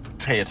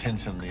pay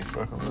attention to these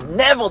fucking.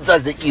 Neville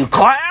does it, you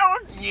clown.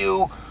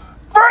 You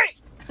freak.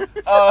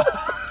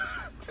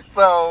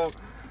 So.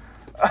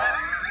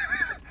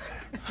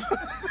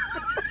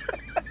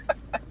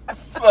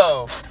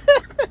 So.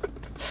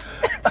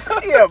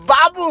 Yeah,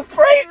 Babu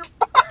freak.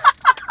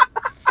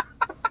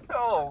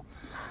 Oh.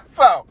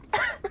 So.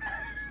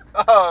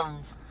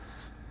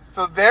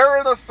 So they're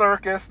in a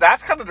circus.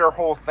 That's kind of their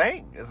whole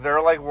thing. Is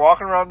they're like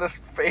walking around this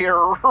fair,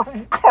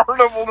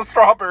 carnival, the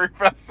Strawberry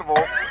Festival,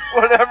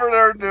 whatever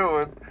they're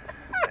doing,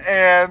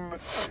 and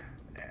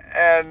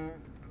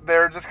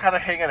they're just kind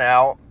of hanging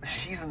out.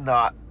 She's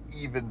not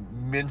even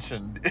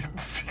mentioned in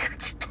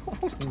Secret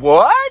Told.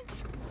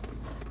 What?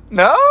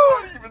 No.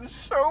 Not even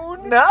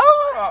shown. No.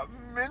 Not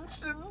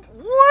mentioned.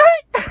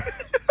 What?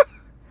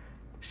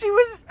 She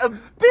was a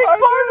big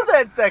part of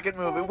that second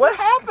movie. What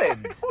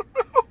happened?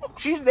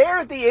 She's there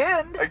at the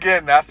end.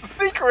 Again, that's the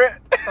secret.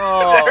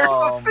 Oh, there's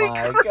a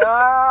secret. My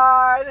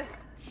God.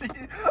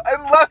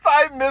 Unless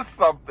I missed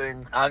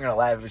something. I'm going to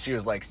laugh if she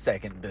was like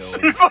second build.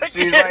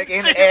 She's like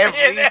in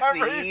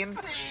every scene.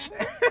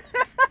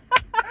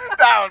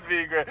 That would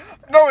be great.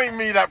 Knowing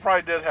me, that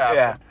probably did happen.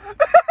 Yeah.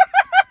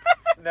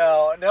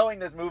 No, knowing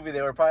this movie,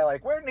 they were probably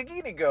like, where'd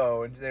Nagini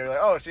go? And they were like,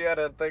 oh, she had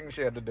a thing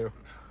she had to do.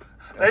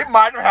 They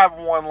might have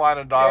one line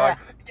of dialogue.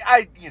 Yeah.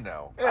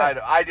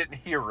 I didn't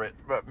hear it,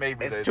 but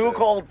maybe it's too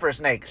cold for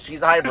snakes.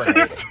 She's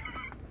hibernating.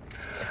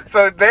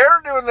 So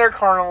they're doing their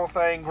carnival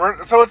thing.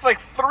 So it's like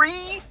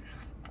 3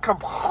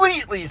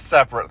 completely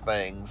separate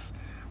things.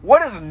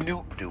 What is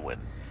Newt doing?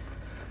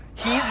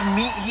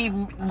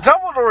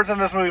 Dumbledore's in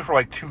this movie for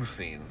like 2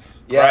 scenes,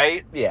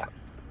 right? Yeah.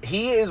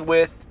 He is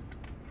with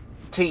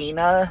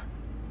Tina.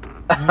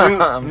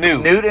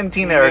 Newt and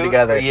Tina are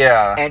together.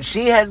 Yeah. And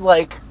she has,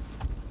 like,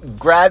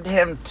 grabbed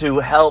him to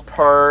help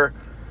her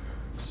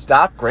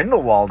stop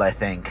Grindelwald, I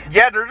think.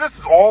 Yeah, they're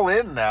just all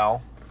in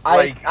now.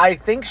 I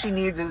think she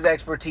needs his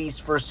expertise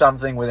for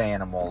something with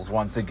animals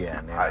once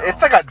again. You know?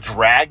 It's like a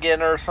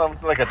dragon or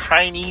something, like a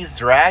Chinese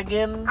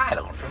dragon. I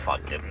don't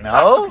fucking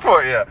know.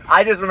 Yeah.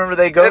 I just remember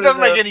they go. It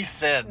doesn't make any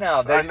sense.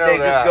 No, they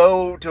just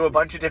go to a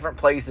bunch of different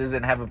places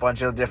and have a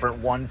bunch of different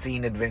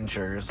one-scene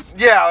adventures.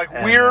 Yeah, like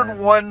weird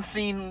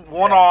one-scene,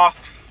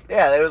 one-offs.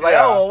 Yeah, it was like,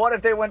 oh, well, what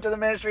if they went to the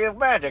Ministry of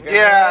Magic? And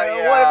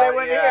what if they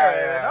went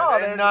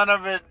here? And none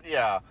of it.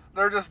 Yeah.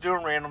 They're just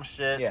doing random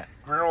shit. Yeah.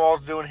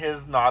 Grindelwald's doing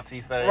his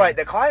Nazi thing. Right.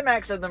 The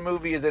climax of the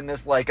movie is in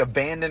this, like,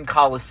 abandoned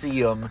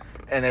Coliseum,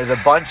 and there's a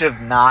bunch of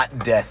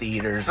not Death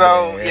Eaters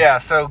there.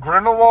 So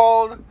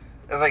Grindelwald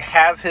is, like,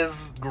 has his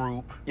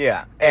group.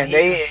 Yeah. And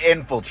they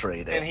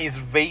infiltrate it. And he's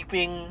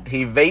vaping.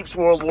 He vapes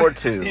World War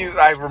II.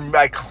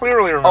 I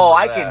clearly remember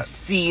I that. can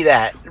see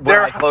that when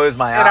I close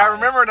my eyes. And I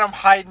remember them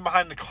hiding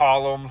behind the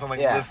columns and, like,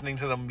 listening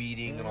to the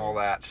meeting and all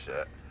that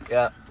shit.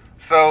 Yeah.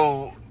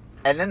 So...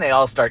 And then they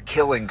all start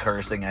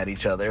cursing at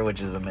each other,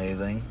 which is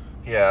amazing.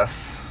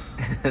 Yes.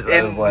 So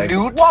and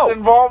Newt's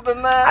involved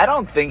in that? I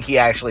don't think he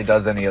actually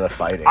does any of the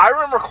fighting. I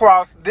remember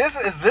Klaus.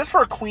 Is this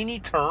where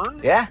Queenie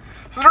turns? Yeah.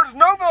 So there's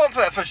no build to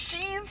that. So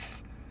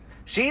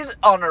she's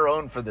on her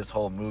own for this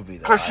whole movie,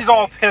 though. Because she's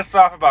all pissed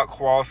off about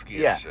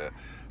Kowalski and shit.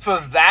 So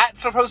is that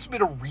supposed to be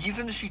the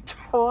reason she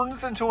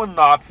turns into a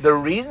Nazi? The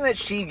reason that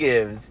she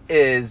gives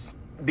is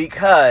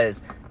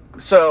because...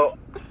 So,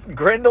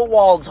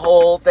 Grindelwald's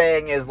whole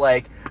thing is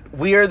like,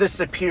 we are the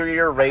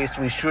superior race,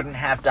 we shouldn't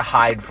have to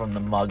hide from the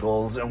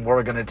Muggles, and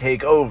we're going to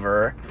take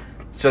over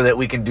so that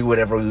we can do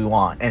whatever we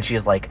want. And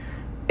she's like,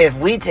 if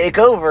we take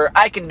over,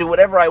 I can do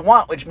whatever I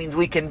want, which means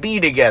we can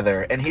be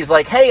together. And he's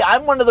like, hey,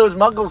 I'm one of those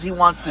Muggles he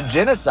wants to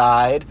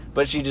genocide,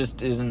 but she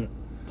just isn't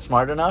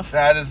smart enough.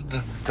 That is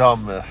the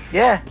dumbest.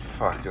 Yeah.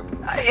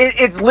 Fucking...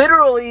 It's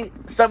literally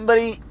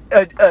somebody...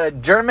 A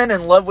German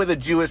in love with a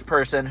Jewish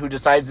person who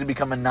decides to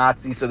become a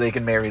Nazi so they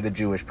can marry the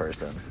Jewish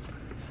person.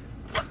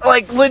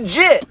 Like,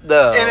 legit,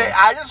 though. And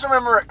I just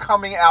remember it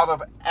coming out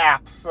of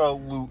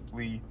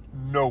absolutely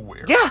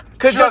nowhere. Yeah,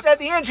 because just at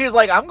the end, she was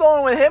like, I'm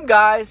going with him,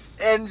 guys.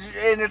 And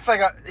it's like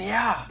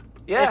yeah.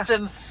 It's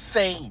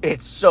insane.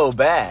 It's so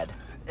bad.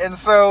 And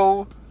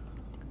so,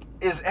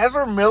 is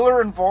Ezra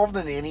Miller involved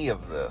in any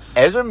of this?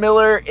 Ezra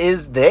Miller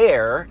is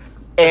there.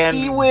 And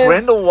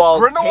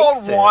Grindelwald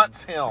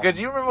wants him. Because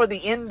you remember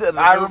the end of the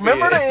movie. I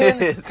remember the end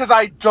because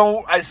I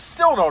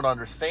still don't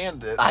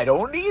understand it. I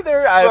don't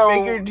either. So, I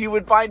figured you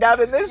would find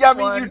out in this one.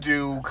 Yeah, I mean, you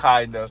do,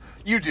 kind of.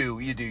 You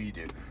do.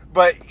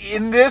 But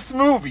in this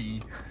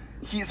movie,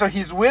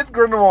 he's with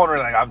Grindelwald and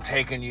like, I'm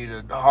taking you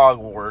to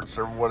Hogwarts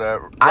or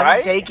whatever, right?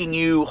 I'm taking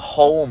you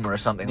home or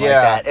something like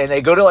that. And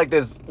they go to like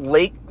this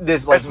lake,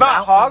 this like it's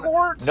not mountain.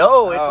 Hogwarts?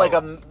 No, it's like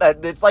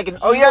it's like an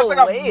evil it's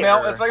like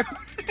lair. It's like...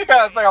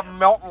 Yeah, it's like a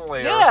mountain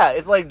lair. Yeah,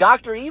 it's like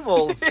Dr.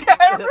 Evil's yeah,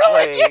 it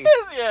really place.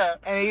 is, yeah.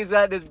 And he's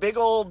got this big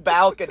old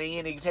balcony,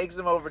 and he takes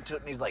him over to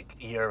it, and he's like,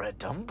 you're a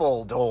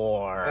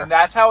Dumbledore. And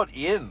that's how it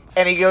ends.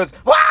 And he goes,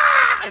 wah!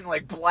 And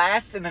like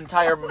blasts an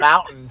entire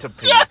mountain to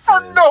pieces. Yeah, for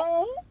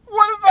no...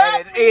 What does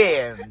that mean?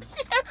 It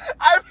ends.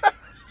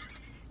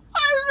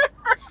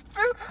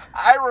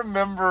 I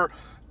remember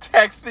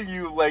texting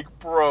you like,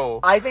 bro.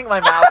 I think my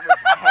mouth was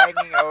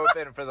hanging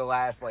open for the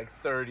last like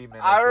 30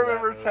 minutes. I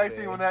remember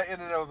texting when that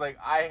ended. I was like,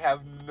 I have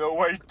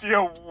no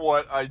idea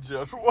what I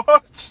just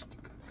watched.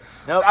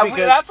 No,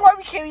 that's why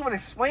we can't even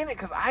explain it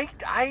because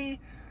I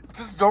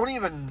just don't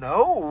even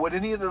know what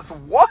any of this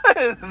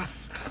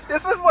was.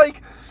 This is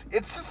like,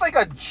 it's just like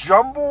a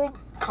jumbled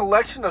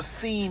collection of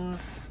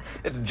scenes.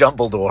 It's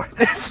Jumbledore.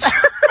 It's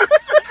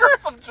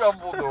Secrets of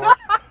Jumbledore.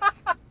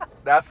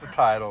 That's the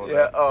title.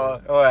 Yeah.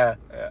 Yeah.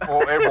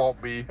 Well, it won't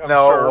be. I'm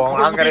no, sure it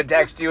won't. I'm gonna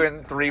text you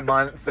in 3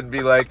 months and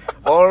be like,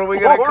 "What are we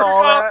gonna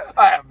call that?"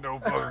 I have no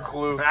fucking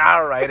clue.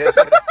 All right, it's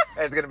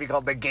gonna be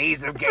called The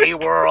Gaze of Gay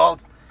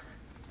World.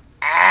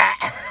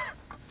 I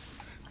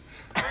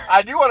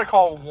do want to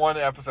call one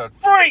episode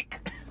Freak.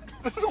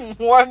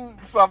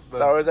 One something.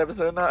 Star Wars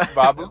episode 9.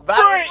 Babu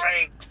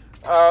Freaks.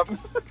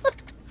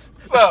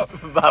 So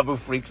Babu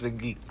Freaks and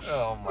Geeks.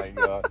 Oh my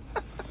god.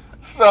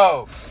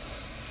 So.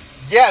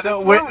 Yeah,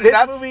 this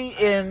movie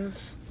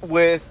ends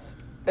with,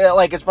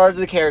 like, as far as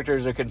the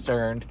characters are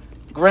concerned,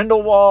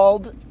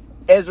 Grindelwald,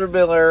 Ezra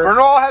Miller...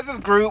 Grindelwald has his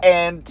group.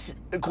 And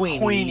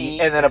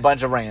Queenie. And then a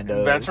bunch of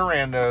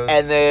randos.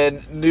 And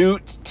then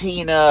Newt,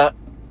 Tina,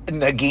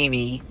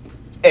 Nagini,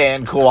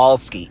 and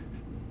Kowalski.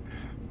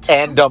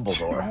 And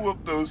Dumbledore. 2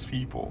 of those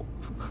people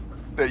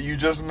that you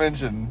just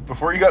mentioned,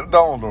 before you got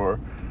Dumbledore,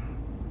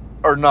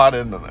 are not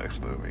in the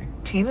next movie.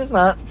 Tina's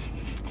not...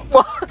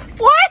 What?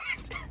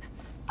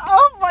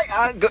 Oh my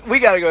We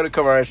gotta go to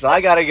commercial.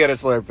 I gotta get a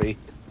Slurpee.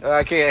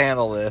 I can't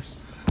handle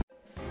this.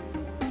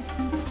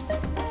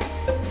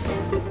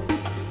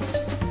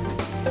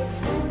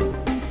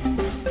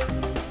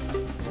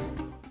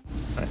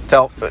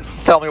 Tell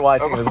me why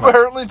Tina's not.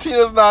 Apparently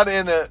Tina's not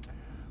in it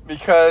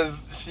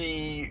because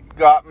she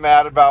got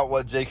mad about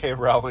what J.K.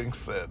 Rowling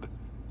said,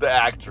 the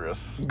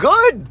actress.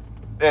 Good.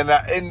 And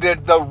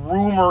the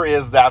rumor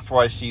is that's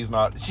why she's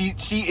not. She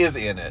is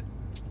in it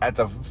at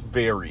the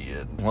very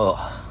end.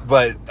 Ugh.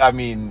 But I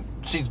mean,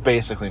 she's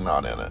basically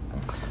not in it.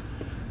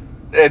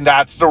 And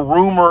that's the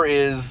rumor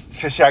is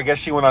because I guess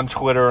she went on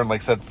Twitter and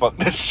like said fuck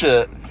this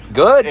shit.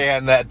 Good.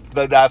 And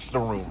that's the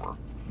rumor.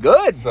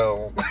 Good.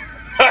 So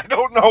I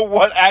don't know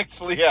what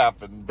actually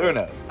happened. Who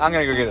knows? I'm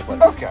gonna go get a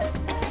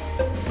Slurpee.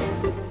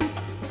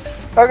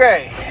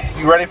 Okay.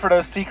 You ready for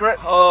those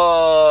secrets?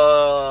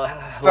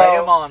 Lay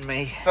them on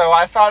me. So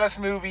I saw this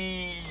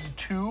movie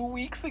 3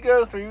 weeks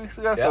ago,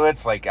 so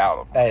it's like out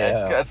of my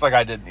head. It's like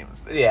I didn't even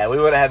see it. Yeah, we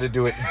would have had to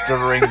do it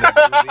during the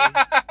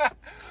movie.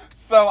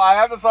 So I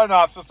have the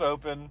synopsis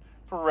open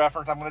for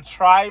reference. I'm going to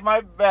try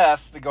my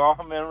best to go off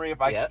of memory. If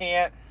I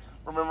can't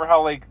remember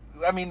how,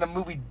 the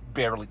movie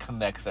barely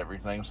connects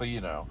everything, so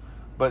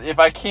But if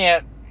I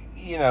can't,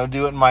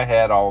 do it in my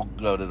head, I'll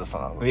go to the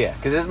synopsis. Yeah,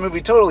 because this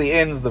movie totally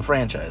ends the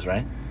franchise,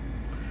 right?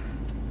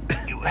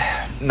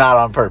 Not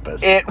on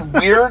purpose. It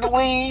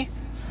weirdly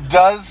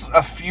does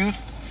a few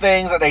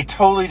things that they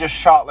totally just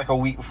shot like a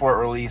week before it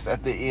released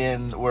at the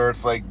end, where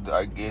it's like,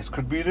 I guess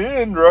could be the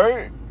end,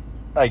 right?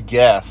 I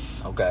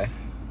guess. Okay.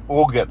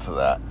 We'll get to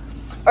that.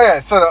 Okay,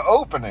 so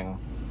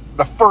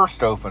the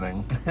first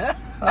opening, that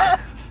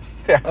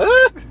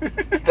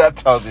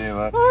tells you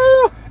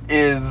that,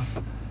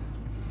 is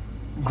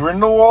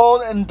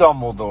Grindelwald and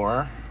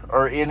Dumbledore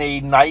are in a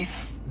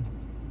nice,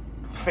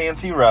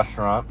 fancy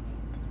restaurant,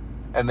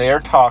 and they are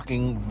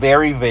talking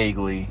very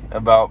vaguely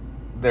about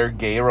their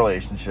gay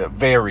relationship.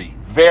 Very,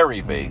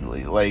 very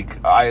vaguely.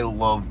 Like, I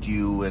loved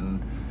you,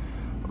 and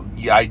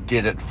I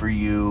did it for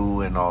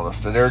you, and all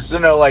this. So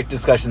no,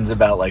 discussions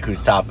about,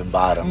 who's top and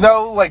bottom?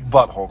 No,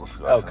 butthole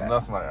discussion. Okay.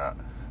 Nothing like that.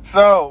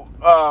 So,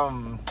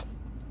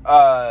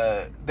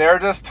 they're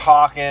just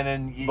talking,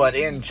 and... But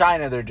in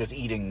China, they're just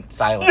eating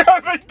silently.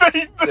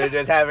 Yeah, They're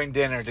just having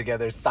dinner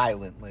together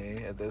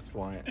silently at this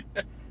point.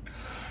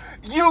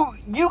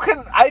 You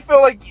can... I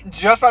feel like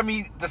just by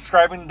me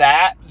describing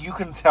that, you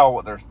can tell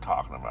what they're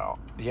talking about.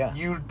 Yeah.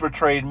 You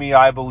betrayed me,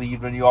 I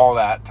believed in you, all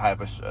that type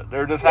of shit.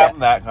 They're just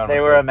having that conversation.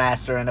 They were a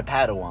master and a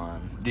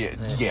Padawan.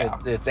 Yeah.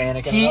 It's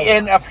Anakin.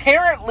 And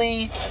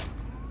apparently,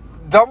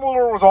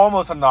 Dumbledore was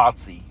almost a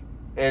Nazi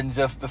and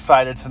just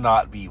decided to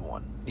not be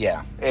one.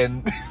 Yeah.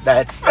 And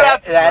that's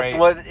great.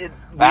 what...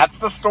 That's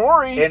the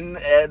story. In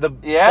the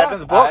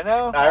seventh book. I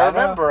know. I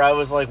remember. I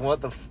was like,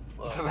 what the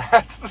fuck?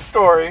 That's the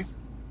story.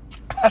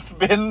 That's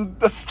been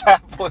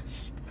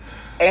established.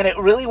 And it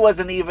really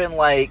wasn't even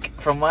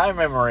from my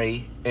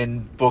memory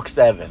in book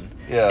 7,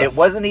 it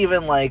wasn't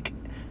even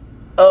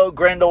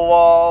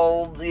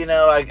Grindelwald,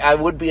 I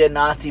would be a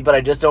Nazi, but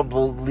I just don't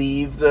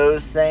believe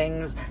those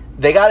things.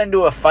 They got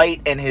into a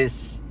fight, and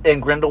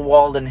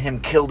Grindelwald and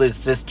him killed his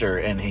sister,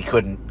 and he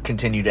couldn't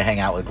continue to hang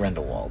out with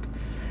Grindelwald.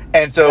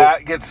 And so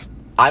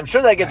I'm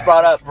sure that gets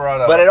brought up,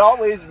 but it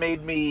always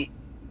made me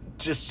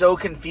just so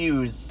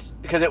confused.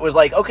 Because it was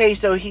okay,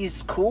 so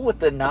he's cool with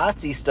the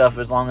Nazi stuff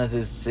as long as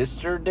his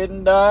sister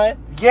didn't die?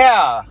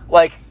 Yeah.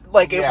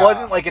 It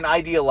wasn't an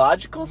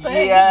ideological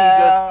thing?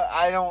 Yeah,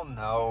 I don't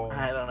know.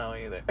 I don't know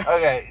either.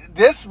 Okay,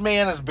 this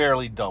man is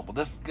barely Dumbledore.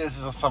 This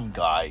is some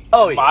guy.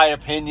 Oh, in my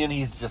opinion,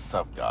 he's just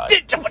some guy.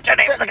 Did you put your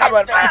name in the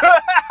comment?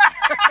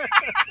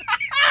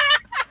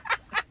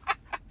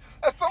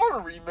 If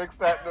someone remix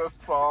that in a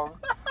song,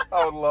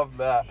 I would love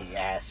that. He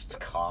asked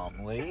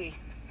calmly.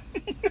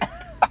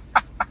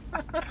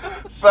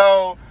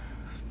 So,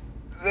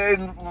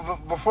 then,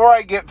 before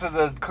I get to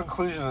the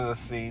conclusion of this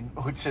scene,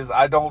 which is,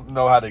 I don't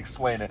know how to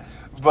explain it,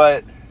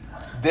 but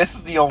this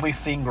is the only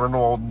scene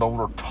Grindelwald and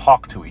Dumbledore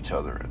talk to each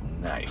other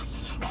in.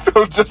 Nice.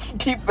 So just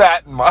keep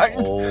that in mind.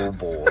 Oh,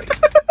 boy.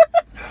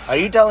 Are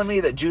you telling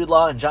me that Jude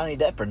Law and Johnny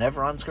Depp are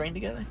never on screen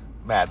together?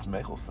 Mads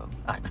Mikkelsen.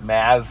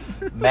 Mads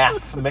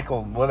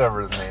Mikkelsen,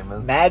 whatever his name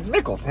is. Mads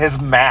Mikkelsen. His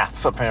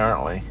maths,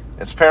 apparently.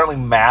 It's apparently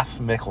Mads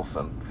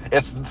Mikkelsen.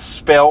 It's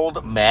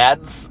spelled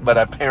Mads, but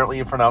apparently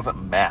you pronounce it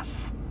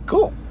Mass.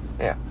 Cool.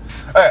 Yeah.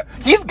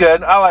 He's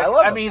good. I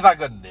love him. mean, he's not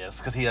good in this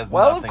because he has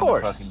nothing of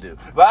course. to fucking do.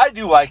 But I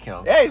do like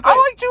him. Yeah, he's great. I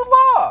like Jude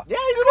Law. Yeah,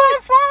 Jude Law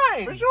is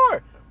fine. For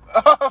sure.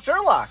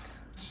 Sherlock.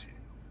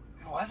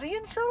 Was he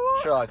in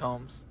Sherlock? Sherlock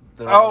Holmes.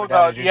 The Robert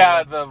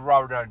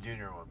Downey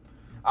Jr. one.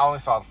 I only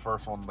saw the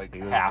first one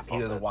half. He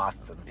was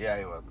Watson. Yeah,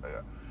 he was.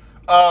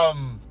 Yeah.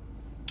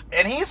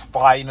 And he's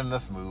fine in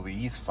this movie.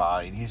 He's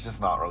fine. He's just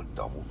not really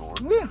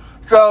Dumbledore. Yeah.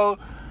 So,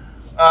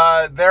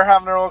 they're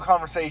having their little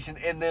conversation,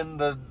 and then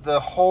the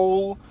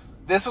whole...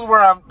 This is where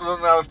I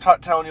was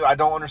telling you, I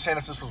don't understand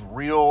if this was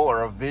real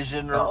or a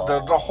vision, or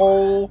the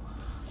whole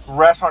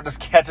restaurant just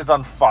catches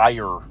on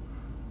fire,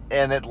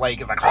 and it's like...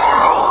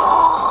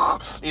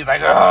 he's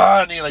like,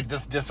 ugh, and he like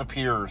just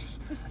disappears.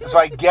 So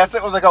I guess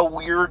it was like a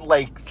weird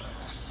like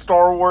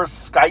Star Wars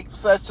Skype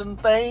session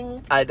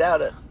thing. I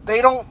doubt it.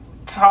 They don't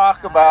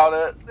talk about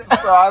it,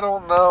 so I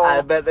don't know.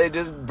 I bet they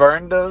just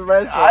burned the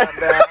restaurant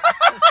down.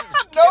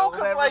 No,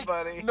 because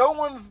like no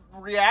one's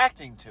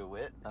reacting to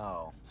it.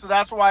 Oh, so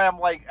that's why I'm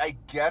like, I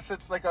guess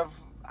it's like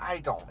I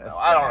don't know. That's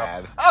I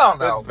bad. don't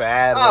know. That's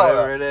bad. I don't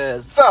Whatever know. it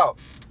is. So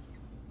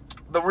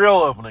the real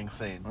opening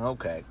scene.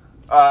 Okay.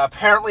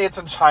 Apparently it's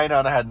in China,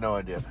 and I had no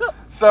idea.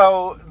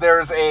 So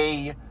there's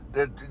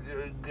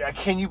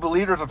can you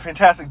believe there's a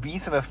Fantastic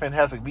Beast in this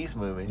Fantastic Beast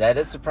movie? That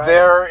is surprising.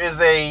 There is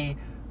a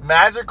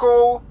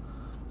magical.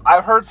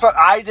 I've heard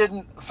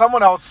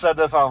someone else said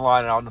this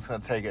online, and I'm just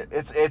gonna take it.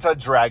 It's a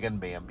dragon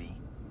Bambi.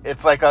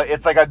 It's like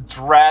a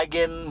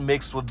dragon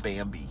mixed with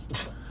Bambi.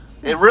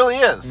 It really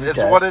is. It's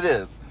what it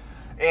is,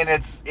 and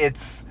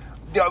it's.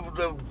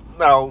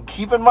 Now,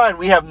 keep in mind,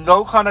 we have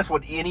no context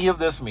what any of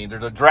this means.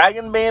 There's a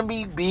dragon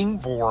Bambi being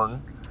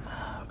born.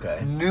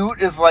 Okay.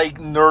 Newt is like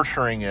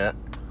nurturing it.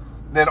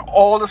 Then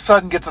all of a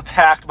sudden gets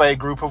attacked by a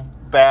group of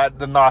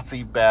the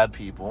Nazi bad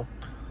people.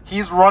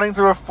 He's running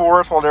through a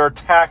forest while they're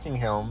attacking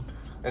him.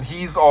 And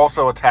he's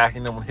also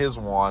attacking them with his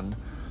wand.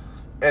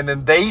 And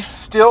then they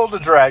steal the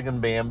dragon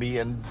Bambi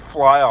and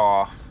fly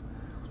off.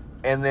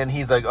 And then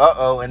he's like,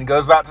 uh-oh, and he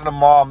goes back to the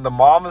mom. The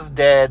mom is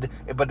dead,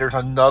 but there's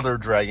another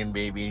dragon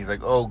baby. And he's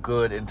like, oh,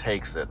 good, and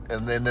takes it.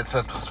 And then it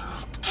says,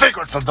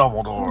 Secrets of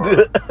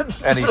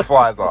Dumbledore. And he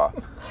flies off.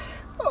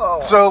 Oh,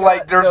 so,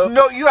 like,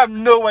 God. you have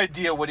no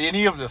idea what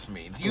any of this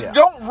means. You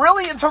don't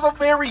really until the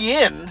very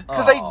end,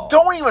 because they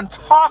don't even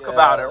talk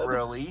about it,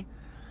 really.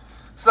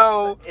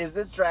 So, is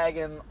this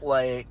dragon,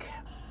 like...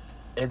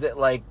 Is it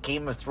like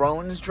Game of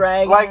Thrones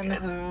dragon? Like,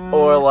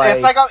 or like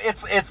it's like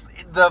it's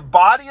the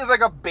body is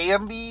like a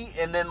Bambi,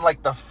 and then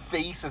like the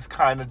face is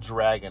kind of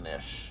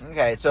dragonish.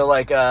 Okay, so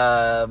like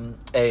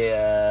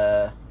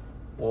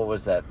what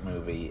was that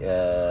movie?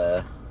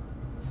 The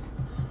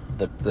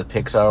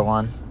Pixar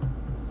one,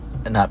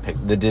 and not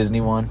the Disney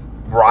one.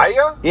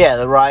 Raya? Yeah,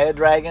 the Raya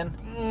dragon.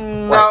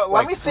 No,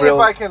 let me see if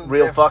I can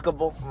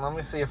fuckable. Let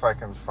me see if I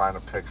can find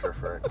a picture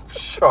for it.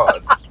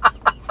 Shut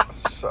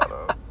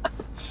up.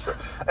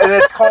 And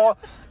it's called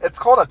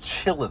a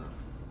chillin'.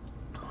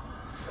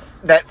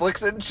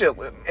 Netflix and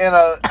chillin'. And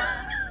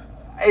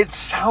it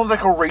sounds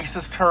like a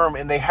racist term,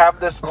 and they have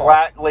this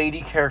black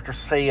lady character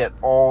say it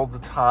all the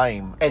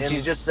time. And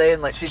she's just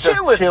saying like she says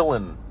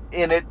chillin'.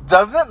 And it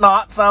doesn't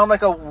not sound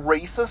like a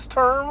racist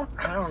term.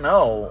 I don't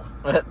know.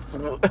 I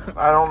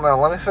don't know.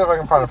 Let me see if I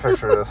can find a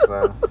picture of this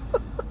then.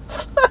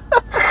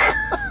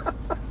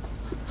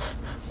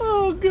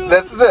 Oh, God.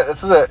 This is it.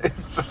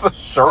 It's just a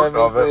shirt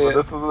of it, but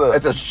this is it.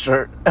 It's a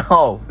shirt.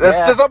 Oh,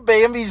 it's just a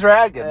Bambi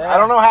dragon. Yeah. I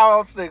don't know how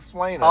else to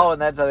explain it. Oh,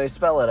 and that's how they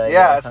spell it, I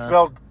guess. guess. It's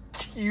spelled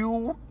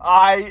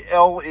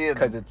Qilin.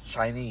 Because it's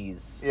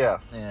Chinese.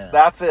 Yes. Yeah.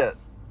 That's it.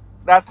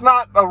 That's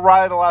not a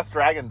Raya the Last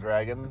Dragon.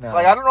 No.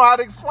 Like, I don't know how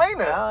to explain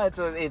it. No, it's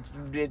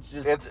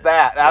just... It's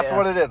that. That's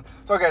what it is.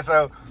 So, okay,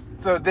 so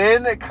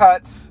then it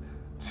cuts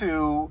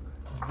to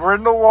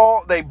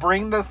Grindelwald. They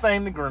bring the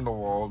thing to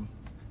Grindelwald.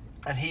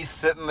 And he's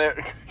sitting there.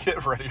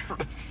 Get ready for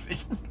the scene.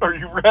 Are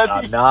you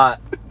ready?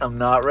 I'm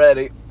not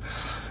ready.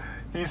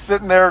 He's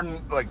sitting there,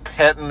 like,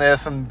 petting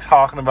this and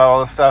talking about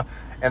all this stuff.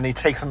 And he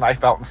takes a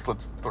knife out and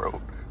slits his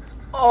throat.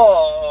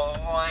 Oh,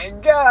 my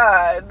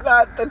God.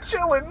 Not the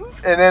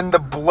chillins. And then the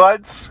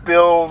blood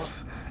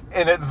spills.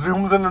 And it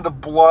zooms into the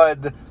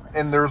blood.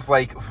 And there's,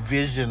 like,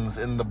 visions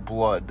in the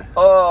blood.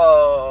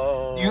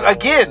 Oh.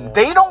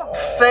 They don't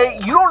say...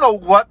 You don't know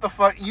what the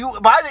fuck...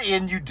 By the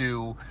end, you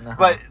do. Uh-huh.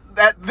 But...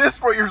 At this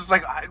point, you're just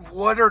like,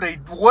 what are they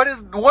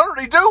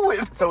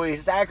doing? So he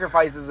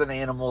sacrifices an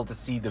animal to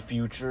see the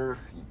future?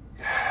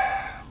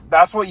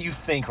 That's what you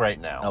think right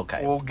now.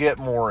 Okay. We'll get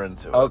more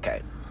into it.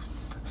 Okay.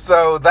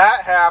 So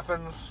that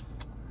happens.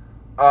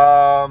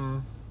 I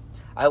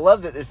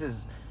love that this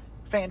is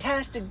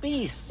Fantastic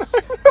Beasts.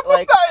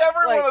 Like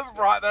everyone has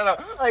brought that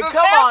up. Like,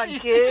 come on,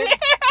 kids.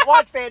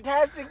 Watch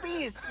Fantastic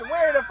Beasts.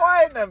 Where to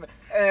find them?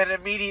 And then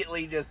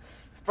immediately just...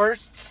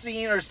 First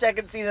scene or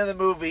second scene of the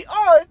movie.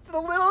 Oh, it's the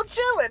little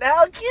chillin'.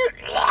 How cute.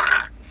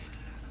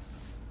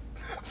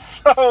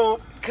 So,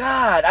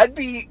 God, I'd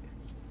be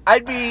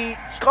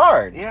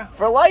scarred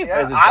for life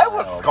as a child. I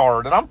was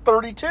scarred, and I'm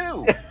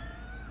 32.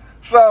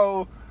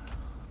 So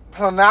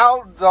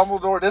now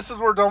Dumbledore. This is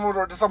where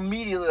Dumbledore just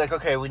immediately like,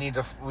 okay, we need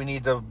to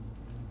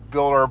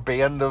build our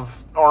band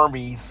of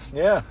armies.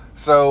 Yeah.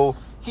 So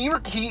his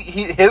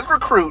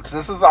recruits.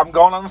 I'm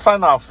going on the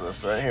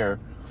synopsis right here.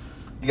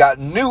 You got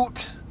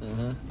Newt.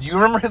 Mm-hmm. Do you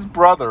remember his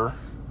brother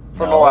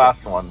from the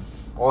last one?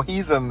 Well,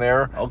 he's in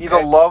there. Okay. He's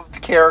a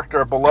beloved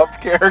character,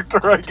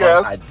 I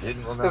guess. I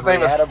didn't remember. His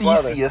name is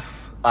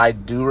Theseus. I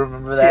do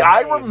remember that.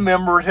 I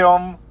remembered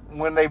him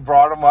when they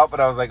brought him up,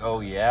 and I was like, oh,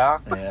 yeah?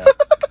 Yeah.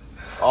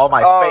 Oh,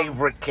 my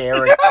favorite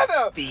character,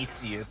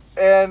 Theseus.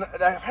 And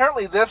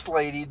apparently this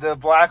lady, the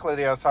black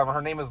lady I was talking about,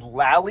 her name is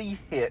Lally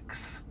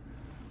Hicks.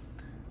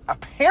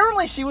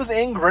 Apparently she was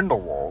in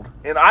Grindelwald,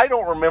 and I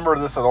don't remember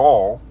this at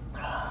all.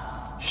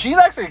 She's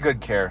actually a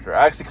good character.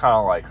 I actually kind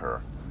of like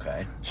her.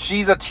 Okay.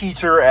 She's a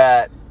teacher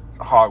at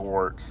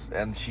Hogwarts,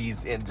 and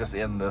she's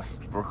in this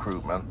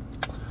recruitment.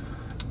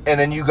 And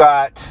then you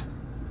got...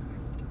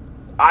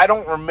 I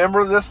don't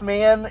remember this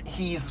man.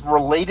 He's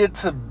related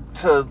to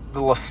the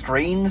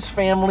Lestrange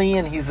family,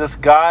 and he's this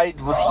guy.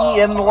 Was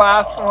he in the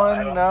last one?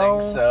 I don't No.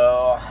 think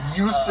so.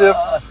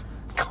 Yusuf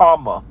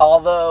Kama.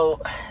 Although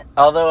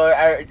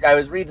I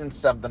was reading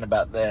something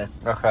about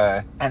this,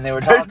 Okay. and they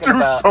were They talking do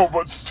about so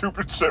much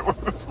stupid shit with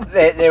this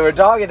movie. they were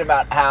talking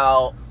about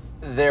how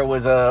there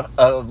was a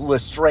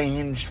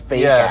Lestrange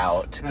fake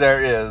out.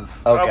 There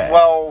is. Okay.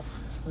 Well,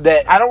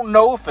 That I don't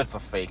know if it's a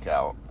fake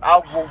out.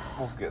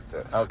 We'll get to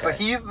it. Okay. So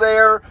he's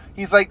there.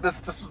 He's like this.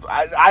 Just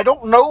I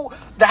don't know.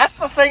 That's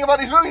the thing about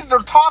these movies. They're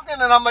talking,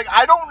 and I'm like,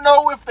 I don't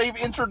know if they've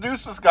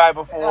introduced this guy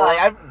before.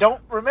 I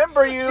don't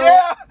remember you.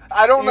 Yeah,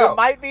 I don't know. You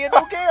might be a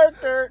new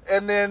character.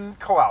 And then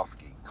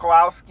Kowalski.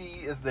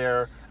 Kowalski is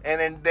there,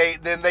 and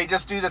then they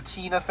just do the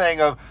Tina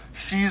thing of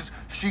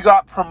she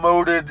got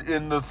promoted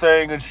in the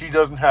thing, and she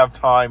doesn't have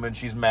time, and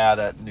she's mad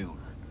at Newt.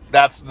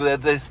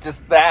 It's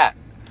just that.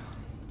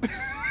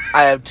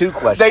 I have two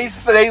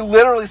questions. They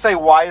literally say,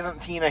 "Why isn't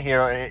Tina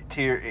here?"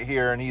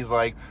 And he's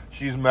like,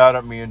 "She's mad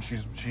at me, and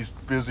she's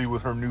busy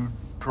with her new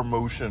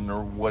promotion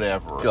or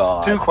whatever."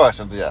 God. Two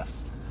questions, yes.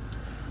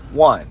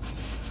 One,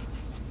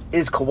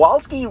 is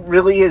Kowalski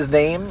really his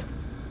name?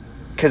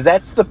 Because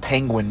that's the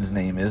Penguin's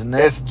name, isn't it?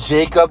 It's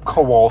Jacob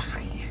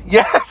Kowalski.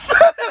 Yes,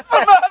 it's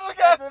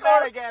a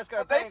Madagascar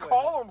But they penguin.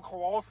 call him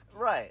Kowalski.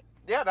 Right.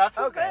 Yeah, that's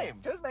his Okay. name.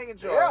 Just making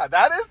sure. Yeah,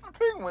 that is the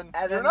penguin.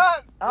 And You're then-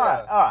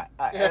 not. All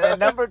right. And then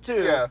number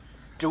two, Yes.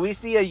 do we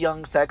see a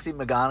young, sexy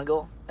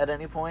McGonagall at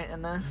any point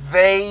in this?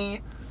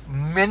 They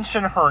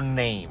mention her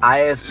name. I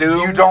assume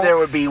You don't there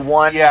would be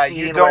one yeah,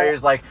 you scene don't- where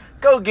he's like,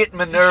 "Go get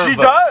Minerva." She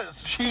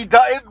does. She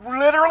does. It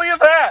literally is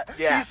that.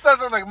 Yeah. He says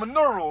it like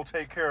Minerva will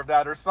take care of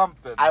that or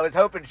something. I was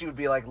hoping she would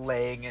be like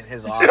laying in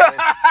his office,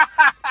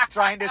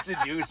 trying to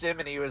seduce him,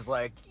 and he was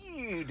like,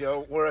 "You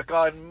don't work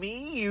on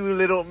me, you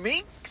little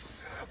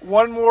minx."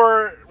 One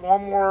more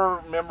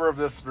member of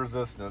this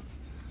resistance,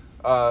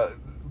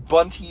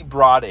 Bunty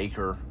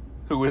Broadacre,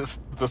 who is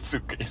the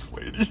suitcase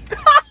lady.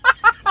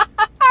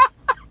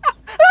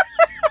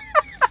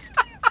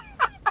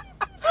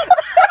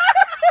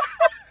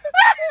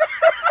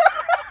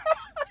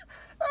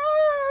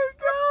 Oh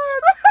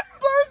God,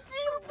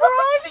 Bunty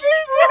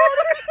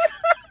Broadacre.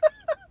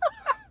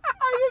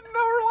 I didn't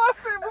know her last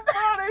name was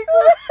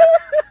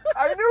Broadacre.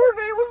 I knew her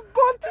name was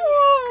Bunty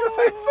because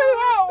they say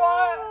that a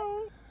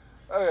lot.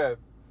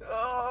 Okay.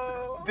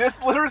 Oh.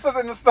 This literally says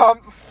in the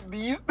stumps,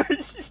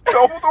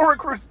 Dumbledore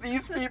recruits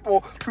these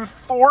people to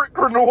thwart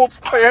Grindelwald's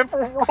plan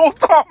for world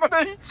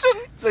domination.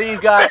 So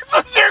you got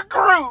This is your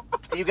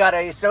group. you got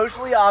a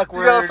socially awkward,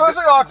 You got a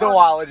socially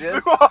awkward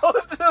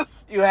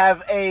zoologist. You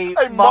have a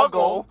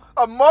muggle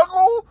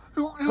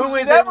who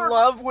is never in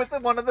love with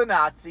one of the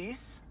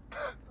Nazis.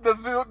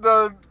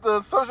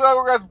 the socially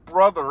awkward guy's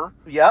brother.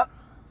 Yep.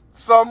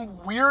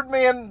 Some weird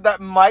man that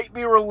might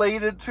be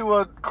related to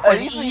a An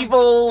crazy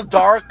evil,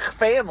 dark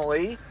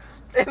family.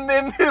 and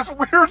then his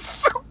weird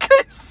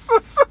suitcase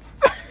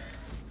assistant.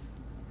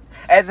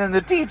 And then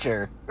the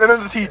teacher. And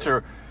then the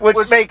teacher.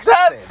 Which makes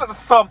that's sense.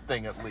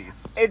 something at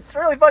least. It's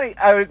really funny.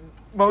 I was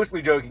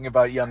mostly joking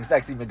about young,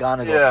 sexy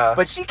McGonagall. Yeah.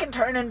 But she can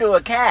turn into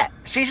a cat.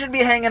 She should be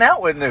hanging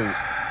out with Newt.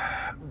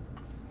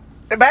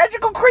 A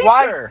magical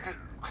creature.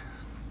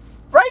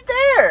 Right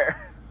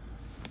there.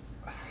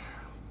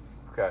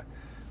 Okay.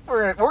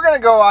 We're gonna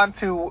go on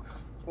to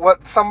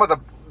what some of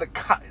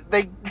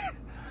they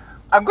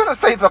I'm gonna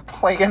say the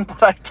plan,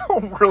 but I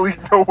don't really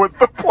know what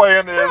the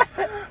plan is.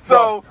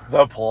 So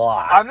the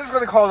plot. I'm just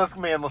gonna call this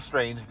man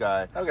Lestrange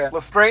guy. Okay.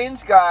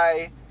 Lestrange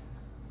guy,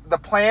 the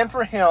plan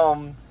for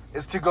him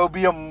is to go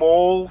be a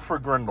mole for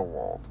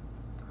Grindelwald.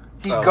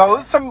 He Okay.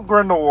 goes to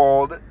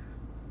Grindelwald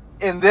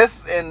in this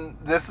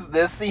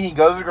scene, he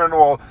goes to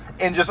Grindelwald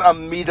and just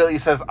immediately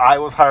says, "I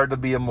was hired to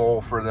be a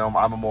mole for them.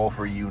 I'm a mole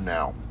for you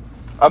now."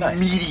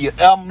 Nice.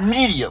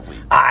 Immediately.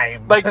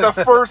 I'm Like the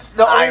first,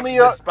 the I'm only.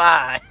 the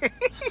spy.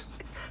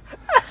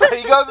 So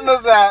he goes and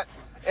does that,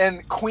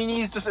 and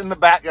Queenie's just in the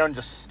background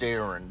just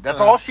staring. That's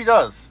all she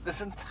does.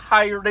 This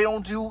entire, they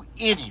don't do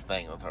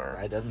anything with her.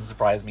 That doesn't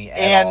surprise me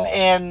at all.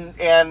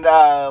 And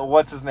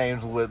what's his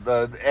name's with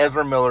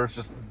Ezra Miller's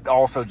just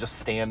also just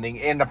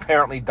standing and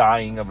apparently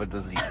dying of a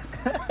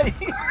disease.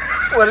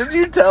 What did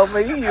you tell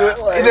me? You were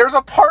like, There's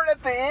a part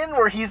at the end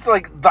where he's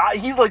like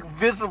he's like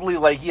visibly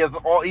like he's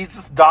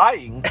just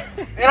dying,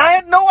 and I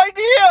had no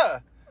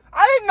idea.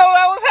 I didn't know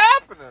that was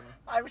happening.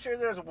 I'm sure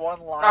there's one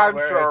line I'm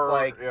where sure, it's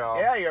like,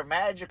 yeah. your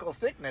magical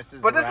sickness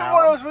is But this is around.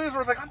 one of those movies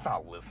where it's like, I'm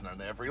not listening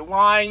to every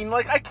line.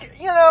 Like, I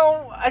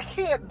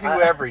can't do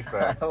everything.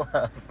 I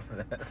love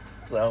this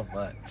so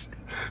much.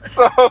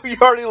 So, you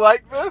already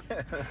like this?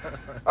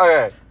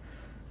 Okay.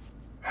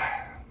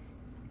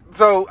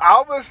 So,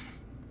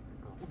 Albus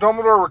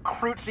Dumbledore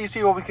recruits these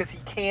people because he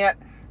can't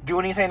do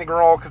anything to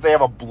Grindelwald because they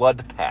have a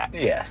blood pact.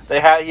 Yes. He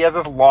has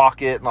this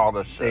locket and all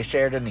this shit. They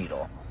shared a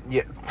needle.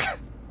 Yeah.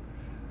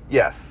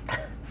 Yes.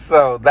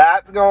 So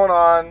that's going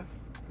on.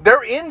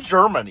 They're in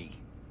Germany.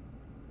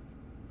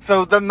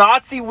 So the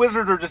Nazi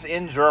wizards are just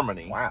in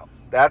Germany. Wow.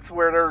 That's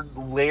where their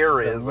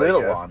lair is. A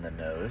little on the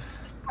nose.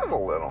 Just a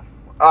little.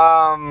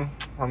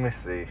 Let me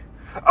see.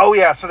 Oh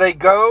yeah, so they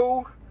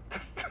go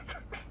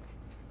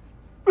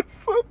the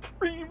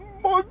Supreme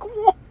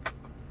Mugwump.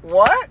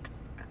 What?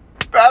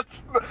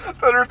 There's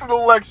an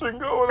election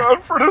going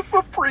on for the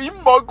Supreme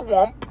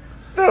Mugwump.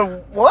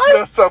 The what?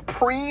 The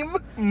Supreme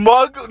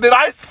Mug... Did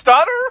I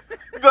stutter?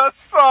 The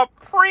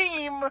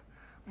Supreme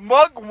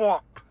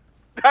Mugwump.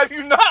 Have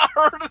you not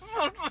heard of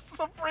the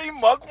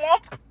Supreme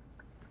Mugwump?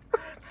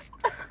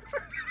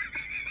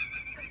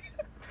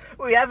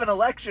 We have an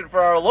election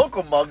for our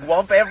local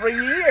Mugwump every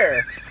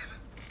year.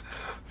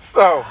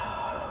 So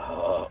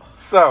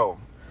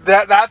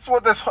that's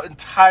what this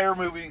entire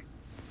movie...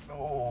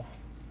 Oh...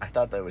 I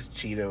thought that was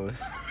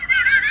Cheetos.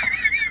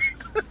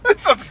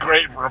 This is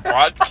great for a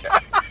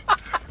podcast.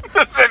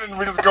 And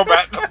we just go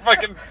back to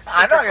fucking...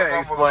 I'm not going to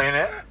explain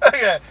it.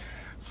 Okay.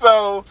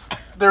 So,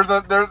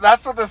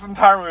 that's what this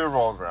entire movie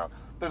revolves around.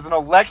 There's an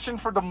election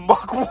for the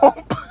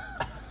Mugwump.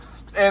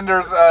 And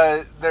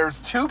there's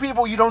two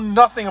people, you know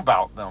nothing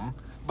about them.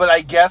 But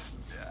I guess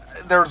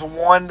there's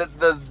one that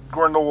the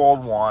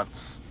Grindelwald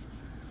wants.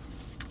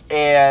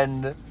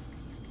 And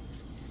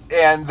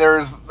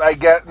there's, I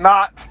guess,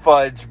 not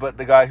Fudge, but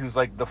the guy who's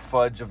like the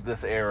Fudge of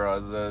this era,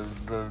 the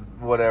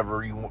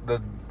whatever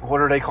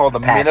what are they called? The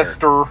Packer.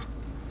 Minister,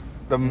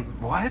 the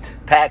what?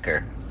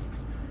 Packer.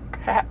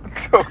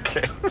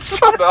 Okay,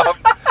 shut up.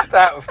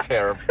 That was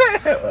terrible.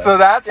 So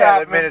that's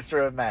happening. The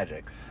Minister of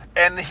Magic.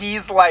 And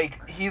he's like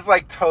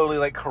totally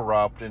like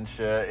corrupt and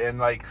shit, and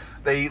like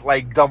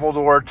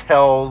Dumbledore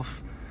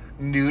tells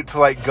Newt to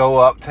like go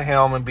up to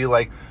him and be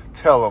like,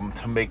 tell him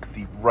to make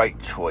the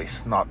right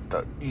choice, not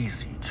the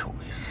easy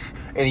choice.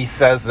 And he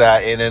says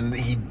that, and then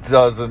he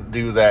doesn't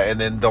do that, and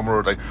then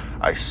Dumbledore's like,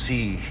 I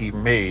see he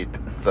made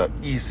the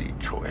easy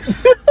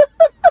choice.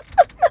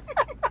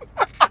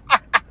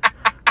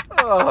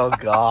 Oh,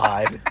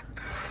 God.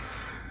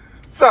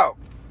 So,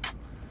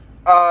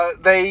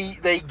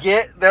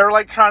 they're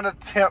like trying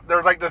to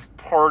there's like this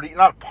party,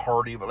 not a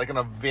party, but like an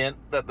event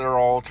that they're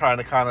all trying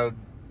to kind of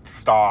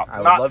stop.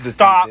 Not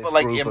stop, but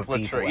like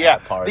infiltrate. Yeah,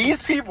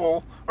 these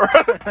people are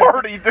at a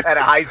party. At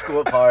a high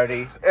school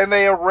party. And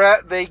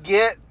they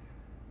get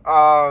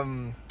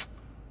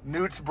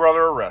Newt's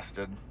brother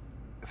arrested.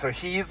 So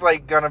he's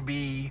like gonna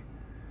be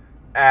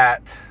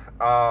at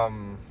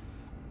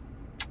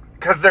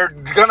because they're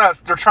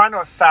trying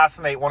to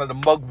assassinate one of the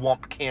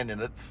Mugwump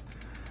candidates,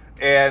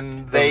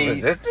 and the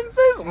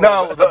Resistances?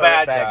 No, the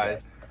bad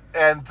guys.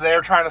 And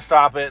they're trying to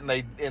stop it, and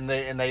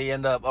they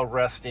end up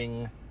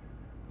arresting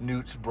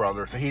Newt's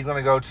brother. So he's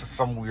gonna go to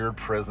some weird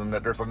prison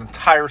that there's an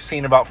entire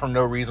scene about for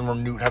no reason where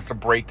Newt has to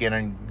break in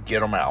and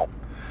get him out.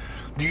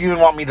 Do you even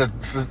want me to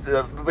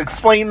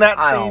explain that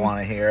scene? I don't want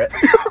to hear it.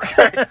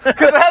 Okay,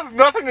 because it has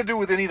nothing to do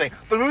with anything.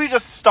 The movie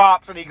just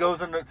stops and he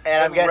goes into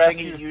and I'm guessing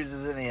he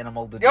uses an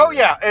animal to do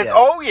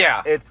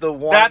It's the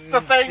one. That's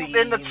the thing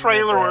in the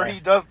trailer where he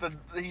does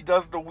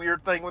the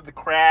weird thing with the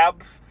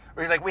crabs.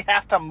 Where he's like, we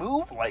have to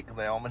move like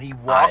them, and he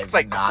walks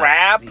like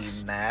crabs. I've not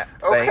seen that.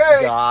 Okay,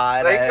 thank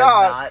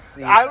God.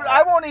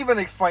 I won't even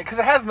explain because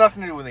it has nothing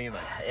to do with anything.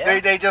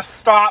 Yeah. They just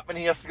stop, and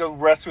he has to go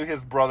rescue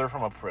his brother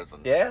from a prison.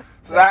 Yeah.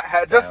 So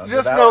just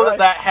know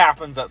that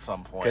happens at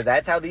some point. Because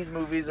that's how these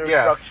movies are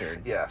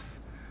structured. Yes.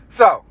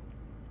 So,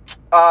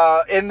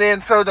 and then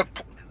the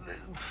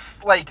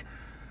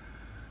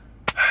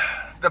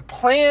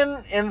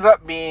plan ends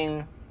up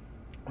being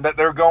that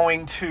they're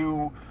going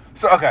to.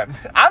 So, okay,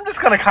 I'm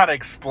just going to kind of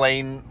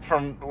explain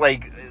from,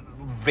 like,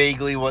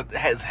 vaguely what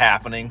is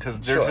happening, because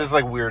there's just,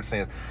 like, weird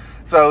scenes.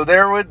 So,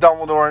 they're with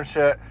Dumbledore and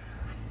shit.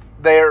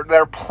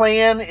 Their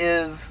plan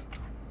is...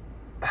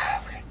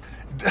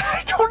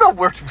 I don't know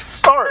where to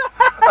start.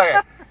 Okay,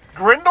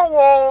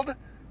 Grindelwald,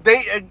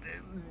 they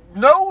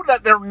know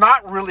that they're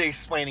not really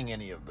explaining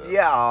any of this.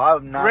 Yeah,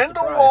 I'm not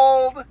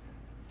Grindelwald surprised.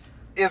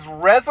 is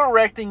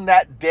resurrecting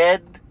that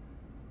dead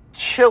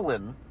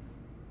Chillin,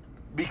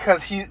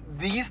 because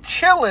these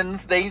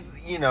Chillins, they,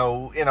 in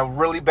a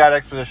really bad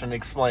exposition,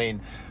 explain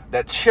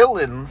that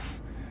Chillins,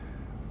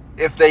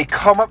 if they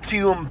come up to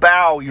you and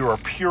bow, you are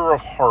pure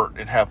of heart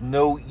and have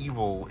no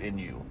evil in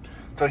you.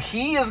 So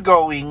he is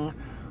going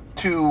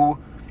to,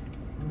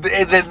 the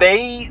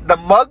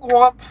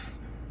Mugwumps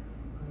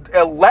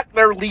elect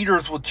their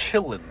leaders with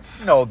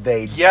Chillins. No,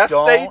 they don't. Yes,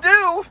 they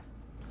do.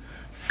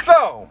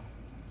 So,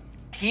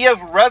 he has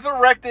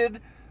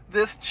resurrected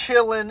this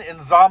Chillin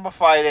and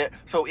zombified it,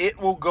 so it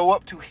will go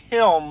up to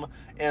him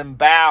and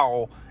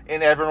bow,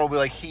 and everyone will be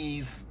like,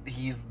 he's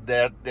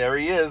that, there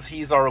he is,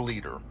 he's our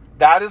leader.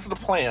 That is the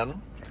plan.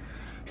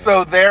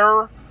 So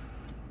the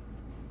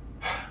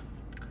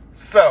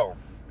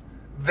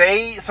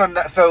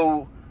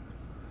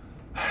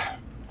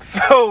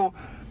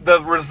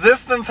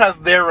Resistance has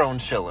their own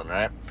Chillin,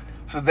 right?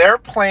 So their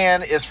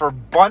plan is for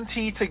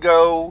Bunty to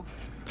go,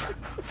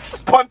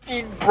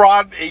 Bunty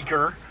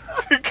Broadacre.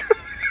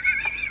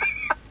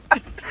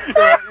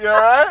 You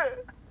alright?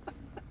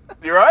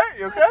 You right?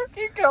 You okay?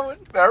 Keep going.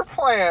 Their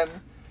plan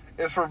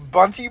is for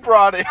Bunty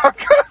Broderick. I'm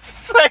gonna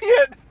say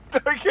it.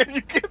 Can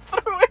you get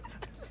through it?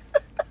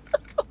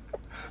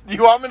 Do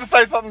you want me to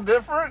say something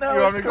different? No, Do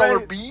you want me it's to call her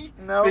great. B?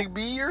 No. Big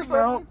B or No,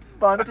 something?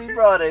 Bunty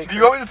Broderick. Do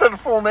you want me to say the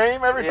full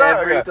name every time?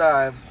 Every Okay.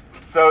 time.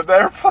 So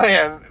their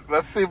plan,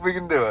 let's see if we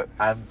can do it.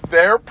 I'm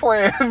Their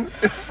plan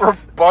is for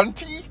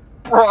Bunty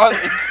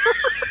Broderick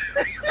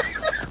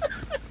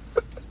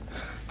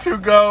to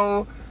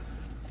go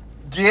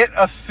get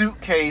a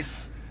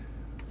suitcase.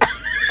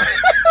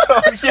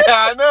 Oh, yeah,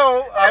 I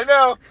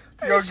know.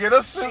 To go get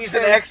a suitcase. She's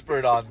an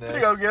expert on this. To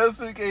go get a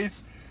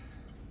suitcase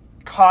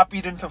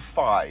copied into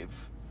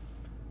 5.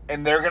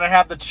 And they're going to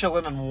have the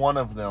chillin' in one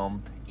of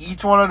them.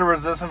 Each one of the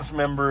Resistance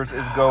members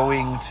is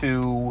going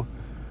to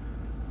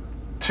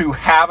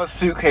have a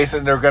suitcase,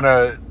 and they're going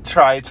to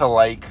try to,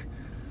 like...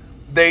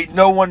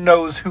 No one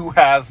knows who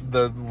has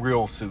the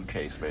real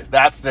suitcase base.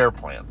 That's their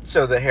plan.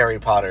 So the Harry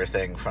Potter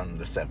thing from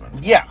the 7th.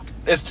 Yeah,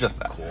 it's just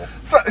that. Cool.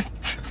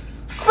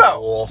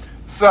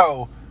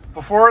 So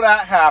before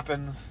that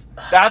happens,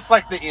 that's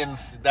like the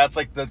that's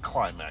like the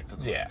climax.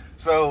 Yeah.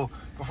 So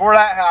before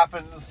that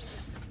happens,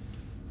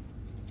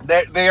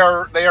 they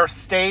are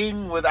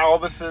staying with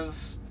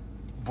Albus's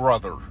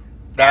brother.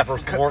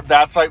 Aberforth?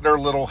 That's like their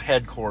little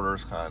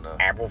headquarters, kind of.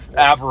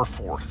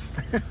 Aberforth.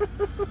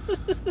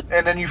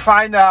 And then you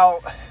find out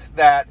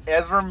that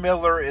Ezra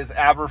Miller is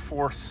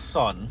Aberforth's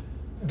son.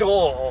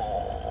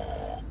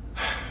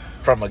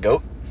 From a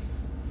goat?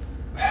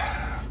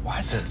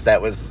 What? Since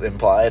that was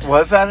implied.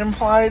 Was that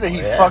implied that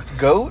he fucked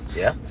goats?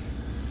 Yeah.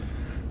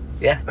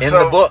 Yeah, in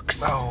the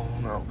books. Oh,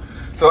 no.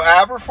 So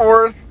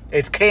Aberforth...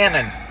 It's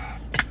canon.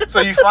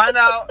 So you find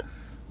out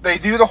they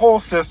do the whole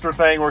sister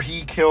thing where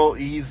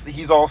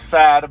he's all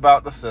sad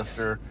about the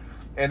sister.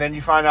 And then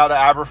you find out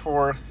that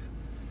Aberforth...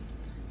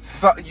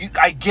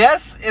 I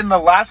guess in the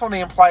last one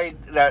they implied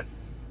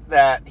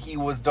that he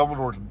was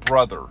Dumbledore's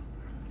brother.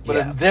 But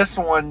in this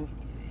one,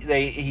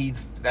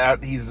 he's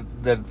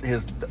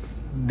his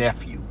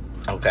nephew.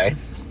 Okay.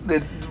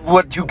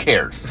 Who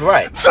cares?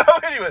 Right. So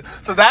anyway,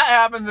 so that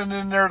happens, and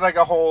then there's like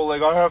a whole,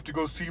 like, I have to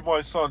go see my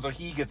son, so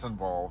he gets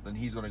involved, and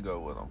he's going to go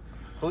with him.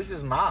 Who's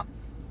his mom?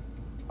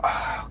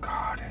 Oh,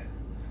 God.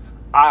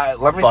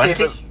 Let me Bunty?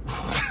 see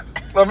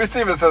if let me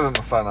see if it says in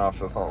the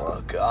synopsis. Hold on.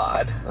 Oh,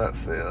 God. Let's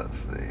see.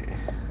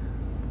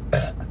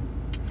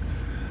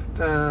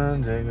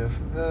 Dun, Jacob.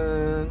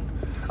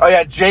 Oh,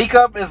 yeah,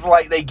 Jacob is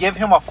like, they give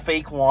him a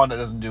fake wand that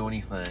doesn't do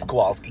anything.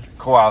 Kowalski.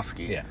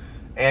 Yeah.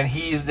 And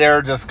he's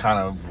there just kind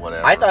of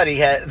whatever. I thought he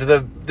had...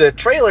 The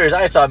trailers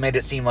I saw made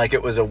it seem like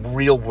it was a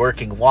real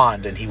working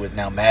wand, and he was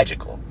now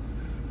magical.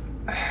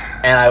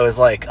 And I was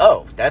like,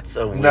 oh, that's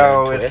a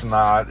weird twist.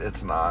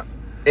 It's not.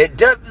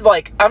 It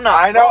like, I'm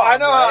not I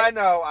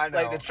know.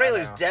 Like, the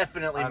trailers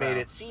definitely made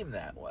it seem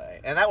that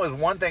way. And that was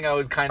one thing I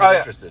was kind Oh, of yeah.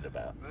 interested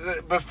about.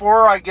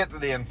 Before I get to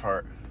the end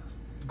part,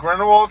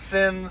 Grindelwald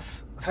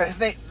sends... So his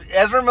name...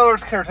 Ezra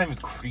Miller's character's name is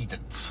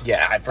Credence.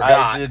 Yeah, I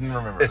forgot. I didn't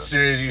remember As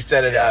soon as you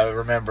said it, I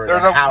remembered.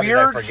 There's How a did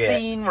I weird forget?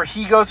 scene where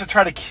he goes to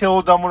try to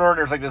kill Dumbledore, and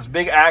there's like this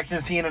big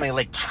action scene, and they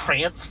like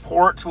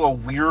transport to a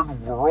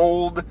weird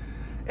world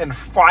and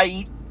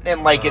fight,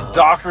 and like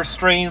Doctor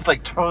Strange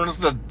like turns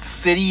the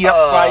city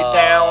upside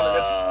down, and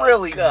it's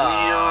really weird.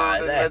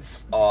 And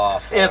That's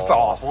awful. It's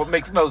awful. It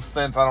makes no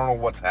sense. I don't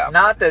know what's happening.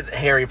 Not that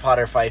Harry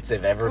Potter fights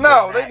have ever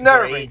been they've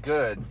never great, been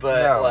good.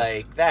 But No.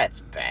 like, that's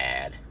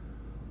bad.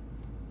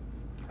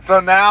 So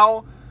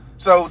now,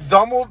 so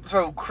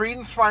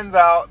Credence finds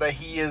out that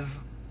he is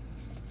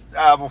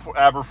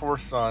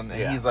Aberforth's son,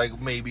 and he's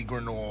like, maybe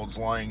Grindelwald's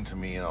lying to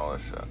me and all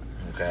this shit.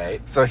 Okay.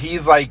 So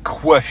he's like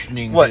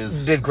questioning What,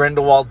 his... did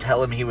Grindelwald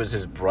tell him he was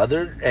his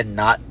brother and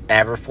not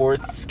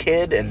Aberforth's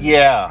kid? And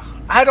Yeah.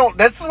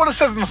 That's what it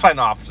says in the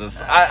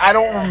synopsis. I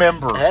don't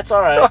remember. That's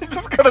all right. I'm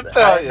just gonna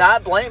tell I'm you.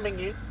 not blaming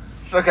you.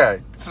 It's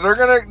okay. So they're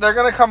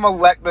gonna come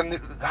elect the new...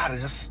 God,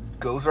 it just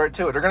goes right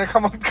to it. They're gonna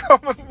come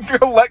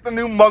elect the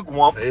new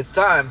Mugwump. It's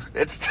time.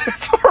 It's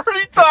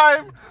already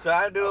time. It's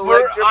time to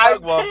Where elect your I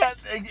Mugwump.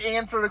 can't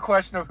answer the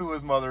question of who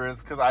his mother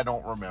is because I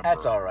don't remember.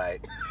 That's all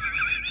right.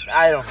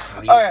 I don't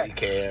really Okay,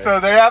 care. so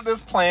they have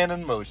this plan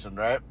in motion,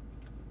 right?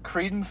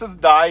 Credence is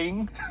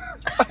dying,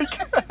 I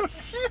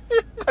guess.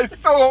 I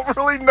still don't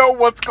really know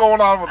what's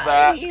going on with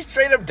that. He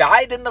straight up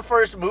died in the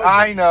first movie.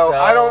 I know. so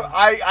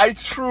I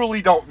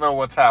truly don't know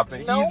what's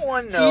happening. No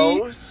one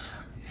knows.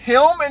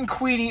 Him and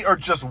Queenie are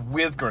just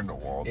with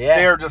Grindelwald. Yeah.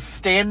 They are just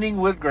standing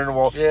with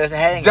Grindelwald. Just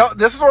hanging.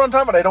 This is what I'm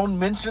talking about. They don't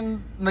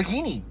mention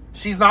Nagini.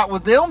 She's not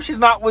with them. She's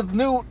not with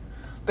Newt.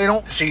 They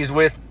don't. She's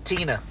with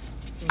Tina.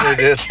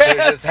 They're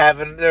just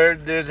having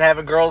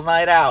girls'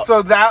 night out.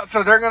 So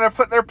they're gonna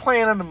put their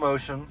plan into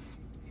motion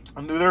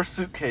and do their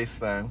suitcase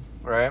thing,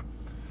 right?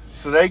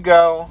 So they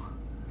go,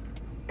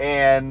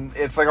 and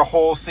it's like a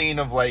whole scene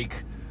of like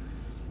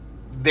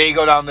they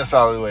go down this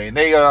alleyway and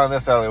they go down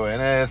this alleyway,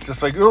 and then it's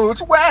just like, oh,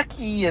 it's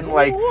wacky, and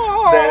like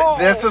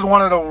this is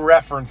one of the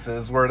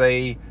references where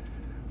they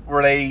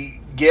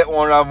get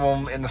one of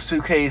them, and the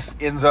suitcase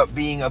ends up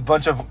being a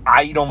bunch of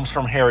items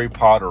from Harry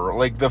Potter.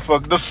 Like the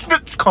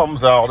snitch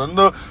comes out, and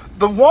the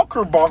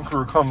Wonker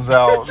Bonker comes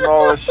out, and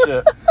all this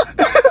shit.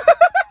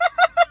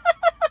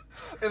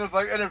 And it's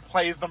like, and it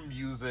plays the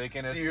music,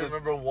 and it's. Do you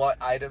remember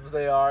what items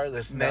they are?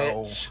 The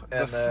snitch.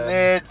 No,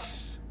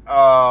 snitch.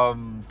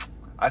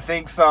 I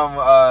think some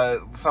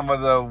of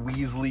the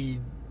Weasley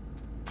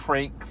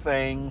prank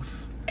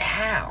things.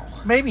 How?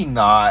 Maybe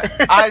not.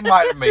 I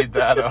might have made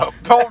that up.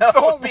 Don't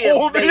hold me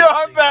on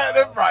that.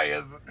 It probably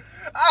isn't.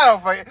 I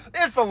don't think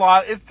it's a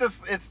lot. It's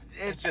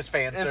just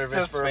fan service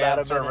just for fan about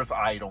a service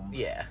minute. items.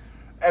 Yeah.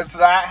 And so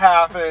that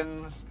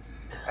happens,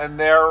 and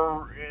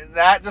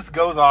that just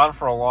goes on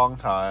for a long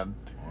time.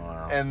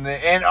 Wow.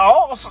 And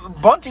also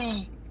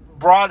Bunty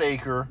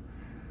Broadacre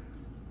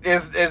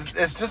is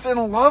just in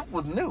love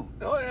with Newt.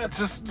 Oh yeah.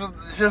 Just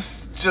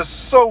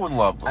so in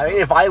love with him. I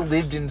mean, if I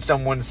lived in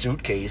someone's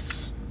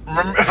suitcase,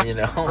 you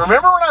know.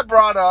 Remember when I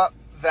brought up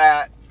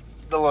that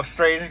the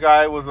Lestrange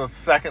guy was a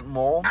second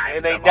mole,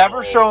 and they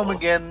never show him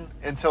again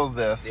until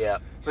this? Yeah.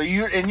 So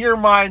you, in your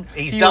mind,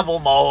 he's double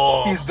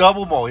mole. He's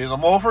double mole. He's a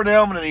mole for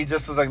them, and then he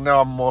just is like,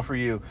 "No, I'm a mole for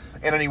you."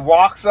 And then he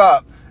walks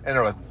up, and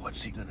they're like,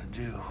 "What's he gonna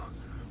do?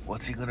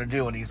 What's he gonna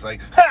do?" And he's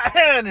like, "Ha!"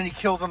 And then he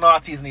kills the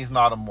Nazis, and he's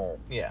not a mole.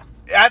 Yeah.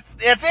 That's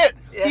it.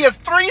 Yeah. He has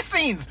 3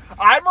 scenes.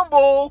 I'm a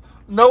mole.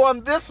 No,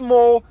 I'm this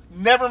mole.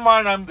 Never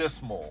mind, I'm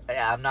this mole.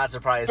 Yeah, I'm not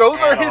surprised. Those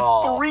are his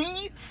all. 3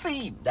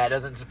 scenes. That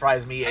doesn't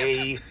surprise me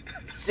a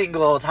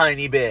single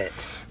tiny bit.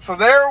 So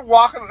they're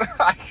walking.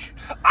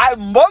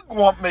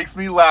 Mugwump makes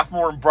me laugh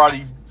more than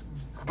Brody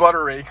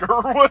Butteracre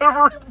or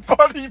whatever.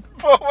 Buddy,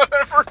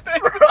 whatever.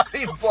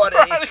 Brody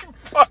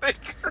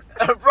Butteracre.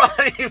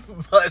 Brody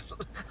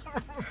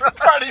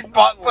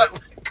Butler.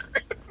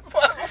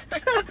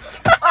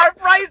 Our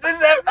prices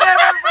have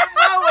never been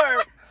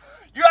lower.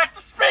 You have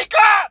to speak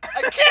up.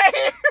 I can't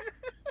hear.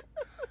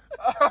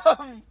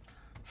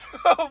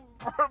 So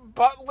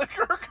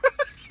Buttlicker.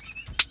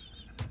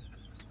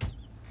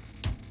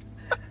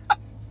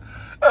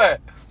 Hey.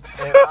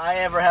 If I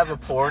ever have a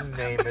porn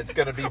name, it's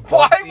gonna be Bunty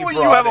Why will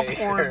you have a Broadacre.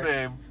 porn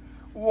name?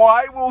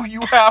 Why will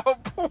you have a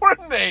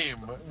porn name?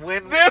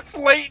 When this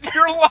late in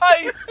your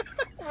life,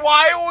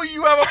 why will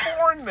you have a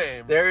porn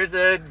name? There is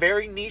a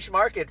very niche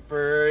market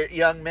for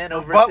young men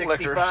over butt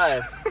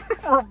 65.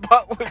 For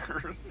butt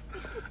lickers.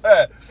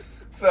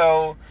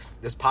 So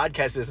this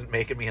podcast isn't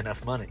making me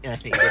enough money. I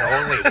need an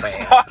OnlyFans. This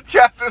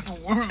podcast is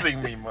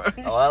losing me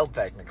money. Well,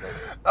 technically.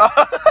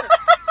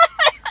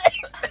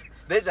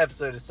 This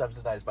episode is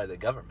subsidized by the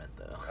government,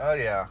 though. Oh,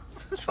 yeah.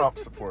 Trump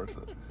supports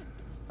it.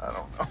 I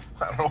don't know.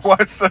 I don't know why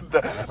I said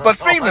that. But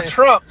speaking of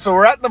Trump, so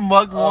we're at the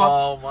Mugwump.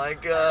 Oh, my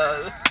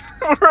God.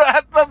 We're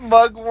at the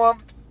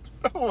Mugwump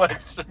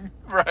election,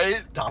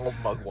 right? Donald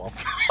Mugwump.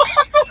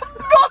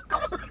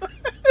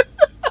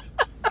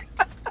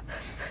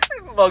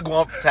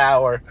 Mugwump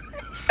Tower.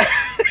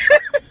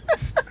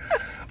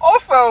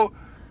 Also,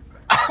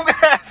 I'm going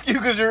to ask you,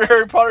 because you're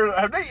Harry Potter,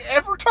 have they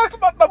ever talked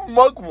about the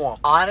Mugwump?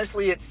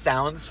 Honestly, it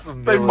sounds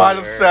familiar. They might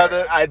have said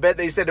it. I bet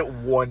they said it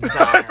one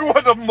time. It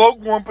was a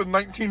Mugwump in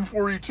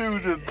 1942.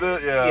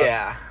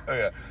 Yeah. Oh,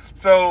 yeah.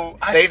 So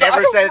they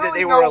never said that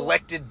they were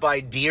elected by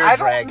deer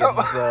dragons.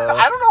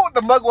 I don't know what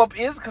the Mugwump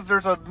is, because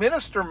there's a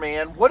minister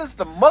man. What is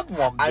the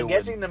Mugwump doing? I'm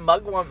guessing the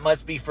Mugwump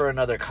must be for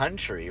another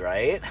country,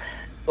 right?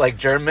 Like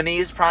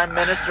Germany's prime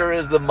minister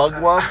is the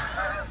Mugwump.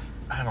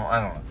 I don't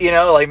know. You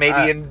know, like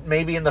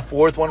maybe in the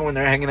 4th one when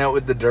they're hanging out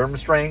with the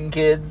Durmstrang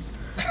kids,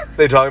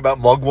 they talk about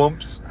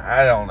Mugwumps.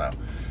 I don't know.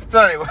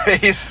 So,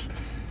 anyways,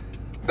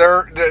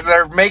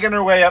 they're making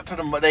their way up to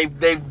the.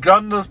 They've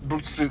done this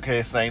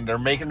suitcase thing. They're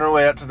making their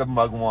way up to the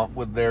Mugwump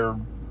with their.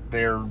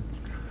 They're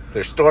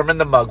storming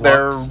the Mugwumps.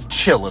 They're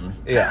chilling.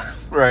 Yeah.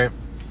 Right.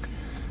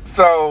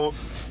 So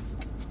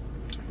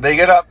they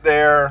get up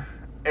there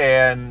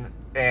and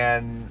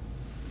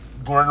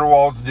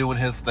Grindelwald's doing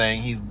his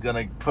thing. He's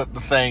gonna put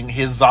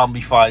his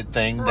zombified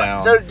thing down.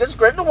 So does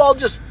Grindelwald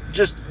just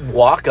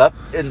walk up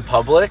in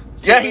public?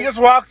 Yeah, he just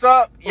walks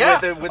up.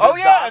 Yeah. With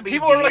and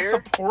people are like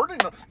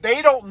supporting him.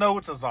 They don't know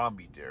it's a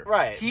zombie deer.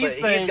 Right. He's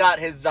saying he's got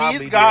his zombie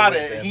deer. He's got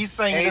with it. him. He's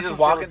saying and this he's is just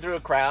walking through a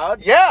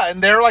crowd. Yeah,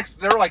 and they're like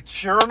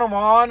cheering him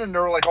on, and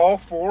they're like all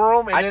for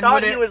him. And I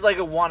thought he was like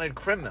a wanted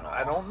criminal.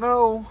 I don't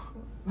know.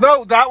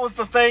 No, that was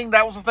the thing.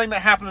 That was the thing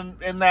that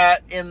happened in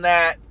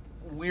that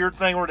weird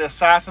thing where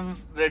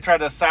they tried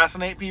to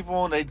assassinate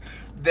people, and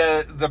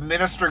the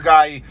minister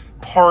guy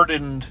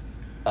pardoned.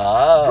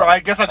 Oh, I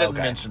guess I didn't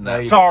mention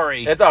that.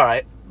 Sorry, it's all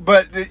right.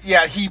 But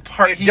yeah,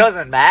 it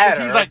doesn't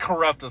matter. He's like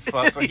corrupt as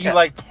fuck, so he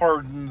like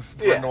pardons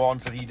Grindelwald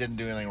and said he didn't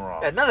do anything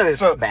wrong. Yeah, none of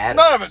this matters.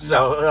 None of it.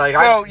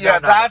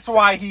 That's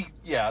why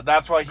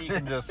he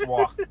can just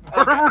walk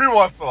wherever he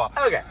wants to walk.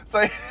 Okay.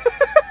 So.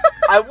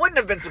 I wouldn't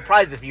have been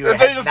surprised if you had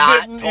they just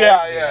not didn't. Told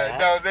Yeah.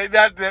 No,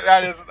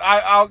 that is.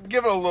 I'll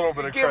give it a little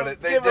bit of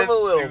credit. They give did him a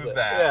little do bit.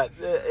 that.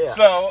 Yeah.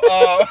 So,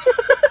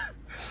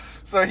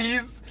 so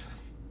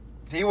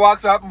he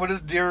walks up and put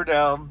his deer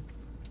down,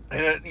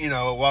 and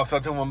it walks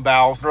up to him and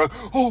bows. And they're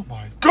like, "Oh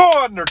my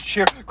God!" And they're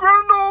cheering,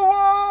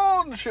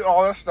 Grindelwald. and shit,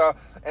 all this stuff.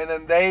 And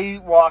then they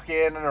walk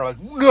in and they're like,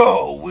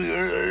 no,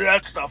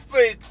 that's the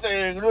fake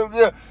thing.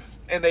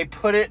 And they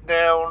put it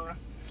down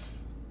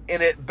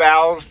and it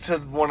bows to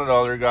one of the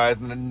other guys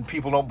and then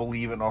people don't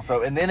believe it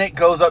also. And then it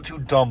goes up to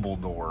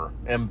Dumbledore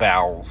and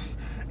bows.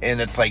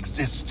 And it's like,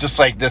 it's just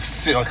like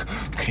this, like,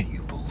 can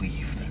you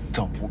believe that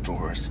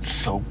Dumbledore is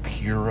so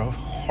pure of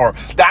heart?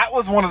 That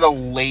was one of the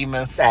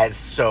lamest. That's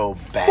so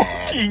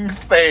bad. Fucking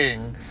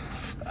thing.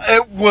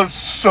 It was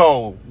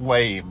so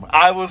lame.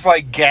 I was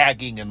like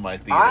gagging in my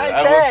theater.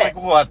 I was like,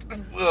 what?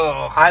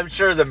 Ugh. I'm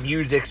sure the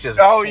music's just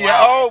blaring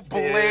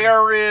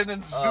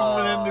and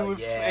zooming into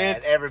his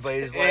and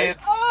everybody's like,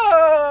 it's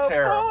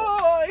terrible.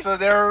 Boy. So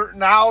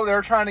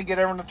they're trying to get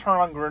everyone to turn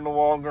on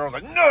Grindelwald, and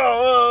Grindelwald's like,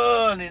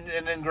 no,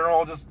 and then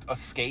Grindelwald just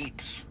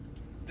escapes,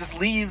 just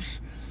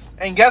leaves.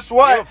 And guess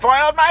what? You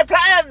foiled my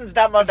plans,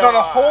 Dumbledore. So the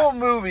whole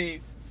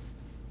movie,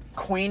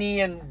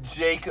 Queenie and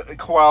Jake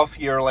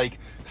Kowalski are like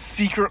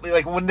secretly,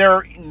 like when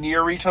they're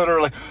near each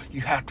other, like,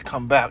 you have to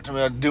come back to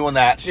me, doing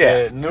that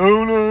shit.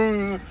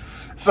 No.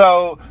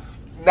 So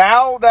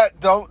now that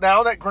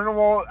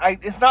Grindelwald,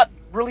 it's not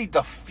really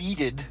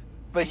defeated,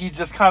 but he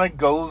just kind of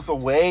goes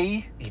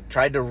away. He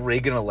tried to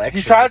rig an election.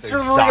 He tried to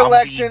rig an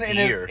election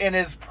and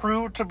is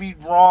proved to be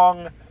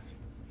wrong,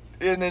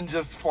 and then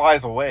just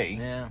flies away.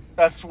 Yeah,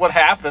 that's what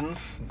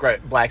happens.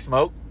 Great, black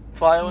smoke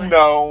fly away.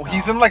 No,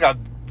 he's in like a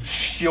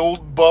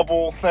shield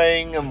bubble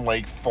thing and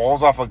like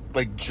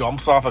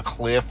jumps off a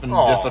cliff and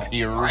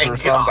disappears or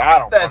something. I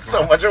don't. That's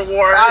so much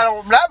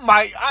worse.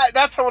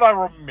 That's what I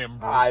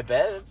remember. I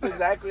bet it's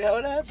exactly how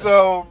it happened.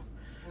 So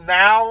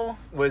now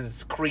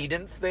was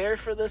Credence there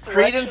for this?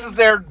 Credence is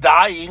there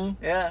dying.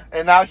 Yeah,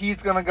 and now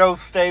he's gonna go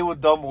stay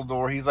with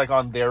Dumbledore. He's like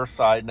on their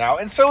side now,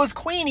 and so is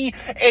Queenie.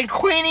 And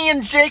Queenie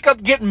and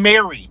Jacob get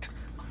married.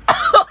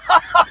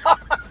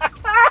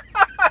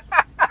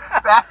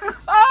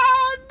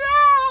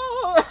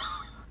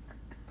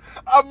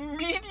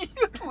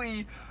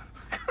 Immediately.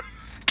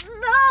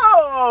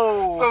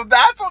 No. So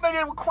that's what they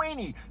did with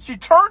Queenie. She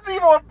turns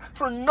evil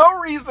for no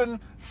reason,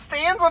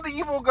 stands with the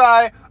evil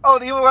guy. Oh,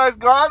 the evil guy's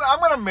gone? I'm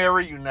going to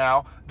marry you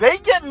now. They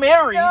get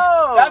married.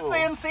 No. That's the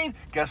end scene.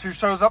 Guess who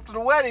shows up to the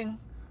wedding?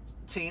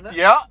 Tina?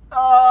 Yeah.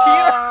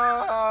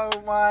 Oh,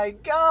 Tina. My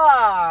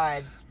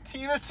God.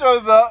 Tina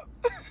shows up.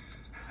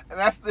 And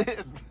that's the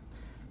end.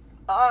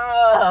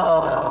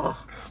 Oh.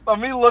 Let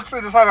me look through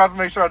this house to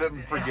make sure I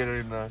didn't forget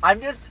anything.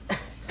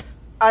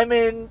 I'm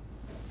in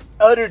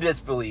utter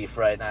disbelief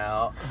right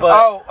now. But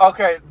oh,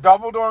 okay.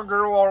 Dumbledore and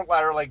Grindelwald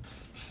are like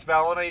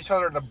smelling at each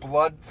other in the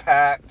blood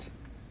pact.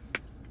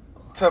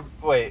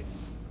 Dumbledore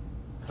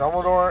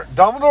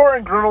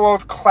and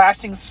Grindelwald's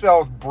clashing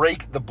spells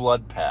break the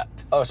blood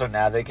pact. Oh, so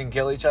now they can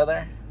kill each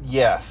other?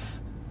 Yes.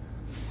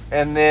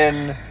 And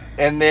then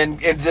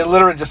it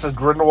literally just says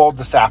Grindelwald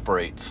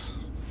disapparates.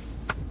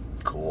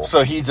 Cool.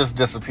 So he just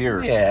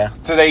disappears. Yeah.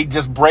 So they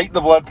just break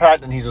the blood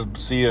pact and he just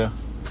see ya.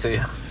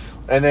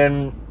 And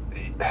then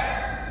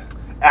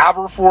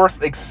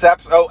Aberforth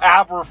accepts. Oh,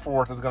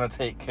 Aberforth is going to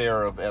take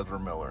care of Ezra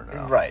Miller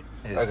now. Right,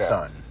 his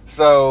son.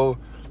 So,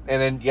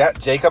 and then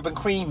Jacob and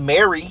Queenie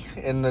marry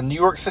in the New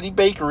York City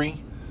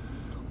bakery.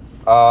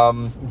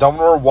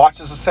 Dumbledore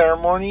watches the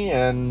ceremony,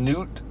 and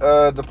Newt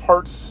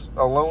departs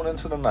alone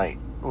into the night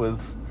with,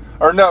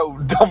 or no,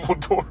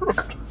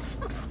 Dumbledore.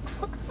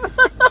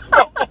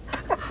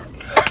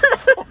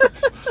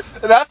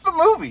 That's the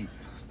movie.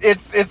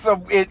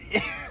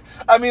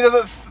 I mean,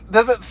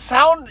 does it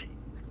sound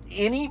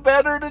any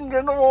better than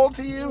Grindelwald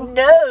to you?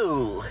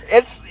 No.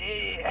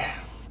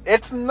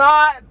 It's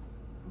not,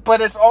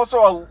 but it's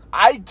also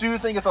I do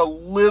think it's a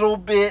little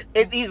bit.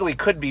 It easily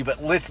could be,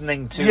 but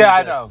listening to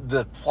I know.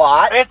 The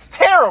plot, it's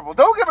terrible.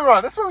 Don't get me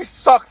wrong. This movie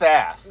sucks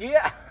ass.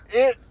 Yeah.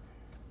 It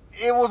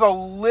was a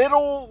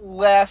little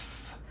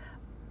less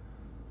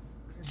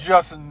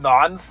just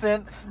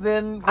nonsense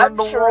than Grindelwald.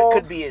 I'm sure it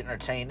could be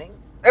entertaining.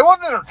 It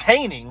wasn't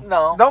entertaining.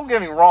 No. Don't get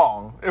me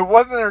wrong. It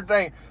wasn't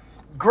entertaining.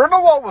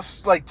 Grindelwald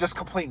was like just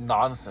complete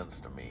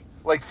nonsense to me.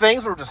 Like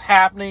things were just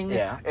happening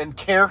and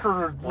characters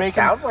were making.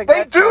 Sounds like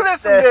they do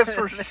this and this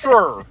for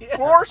sure. Yeah.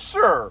 For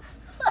sure.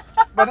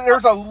 But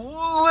there's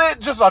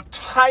just a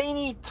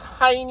tiny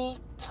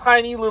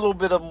little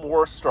bit of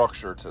more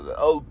structure to it.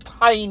 Oh,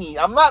 tiny.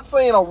 I'm not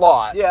saying a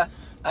lot. Yeah.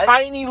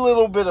 Tiny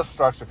little bit of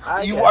structure.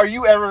 Are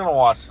you ever gonna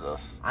watch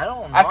this? I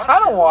don't know. I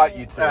kind of want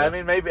you to. I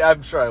mean, maybe.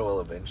 I'm sure I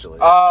will eventually.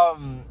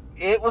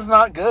 It was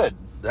not good.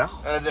 No.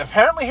 And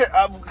apparently,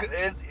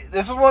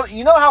 this is one.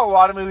 You know how a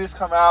lot of movies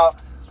come out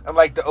and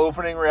like the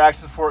opening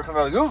reactions for it come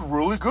out like it was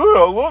really good.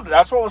 I loved it.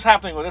 That's what was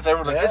happening with this.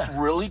 Everyone's like, it's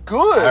really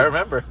good. I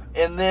remember.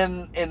 And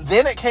then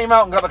it came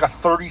out and got like a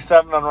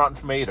 37 on Rotten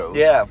Tomatoes.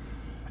 Yeah.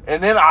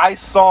 And then I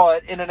saw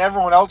it, and then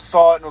everyone else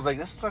saw it, and was like,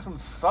 "This fucking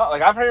sucks."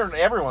 Like I've heard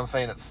everyone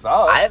saying it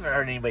sucks. I haven't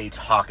heard anybody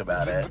talk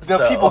about it.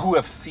 The people who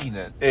have seen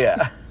it.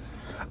 Yeah.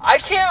 I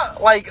can't.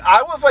 Like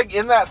I was like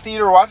in that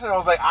theater watching it. I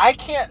was like, I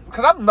can't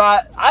because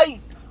I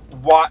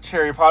watch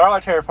Harry Potter. I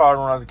liked Harry Potter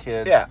when I was a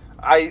kid. Yeah.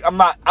 I'm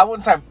not. I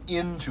wouldn't say I'm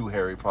into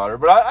Harry Potter,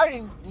 but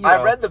I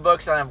read the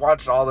books and I've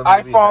watched all the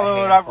movies. I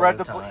follow it. I've read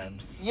the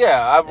times.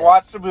 I've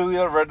watched the movie.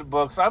 I've read the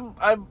books. I'm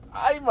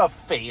a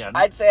fan.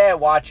 I'd say I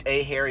watch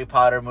a Harry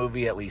Potter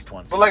movie at least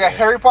once. But like a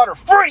Harry Potter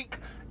freak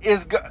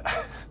is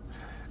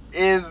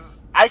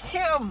I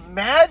can't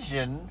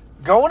imagine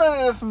going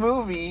into this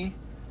movie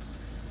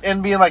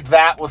and being like,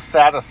 that was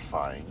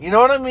satisfying. You know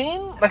what I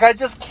mean? Like, I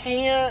just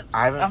can't.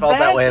 I haven't felt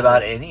that way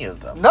about any of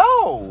them.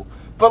 No.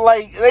 But,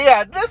 like, yeah,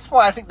 at this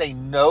point, I think they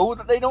know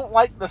that they don't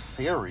like the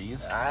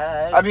series.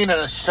 I mean,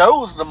 and it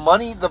shows the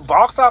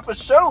box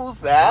office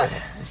shows that.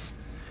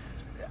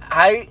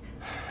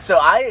 So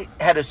I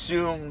had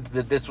assumed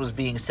that this was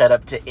being set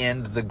up to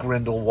end the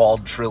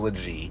Grindelwald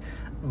trilogy,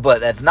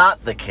 but that's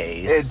not the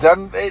case. It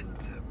doesn't.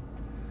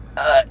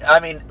 I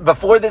mean,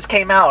 before this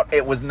came out,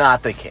 it was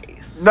not the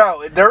case.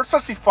 No, there were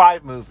supposed to be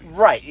 5 movies.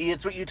 Right,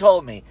 it's what you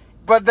told me.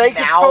 But they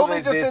could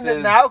totally just end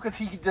it now because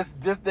he could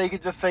they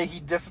could just say he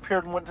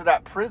disappeared and went to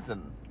that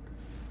prison,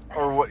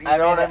 or what? You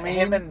know what I mean?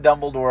 Him and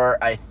Dumbledore,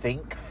 I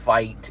think,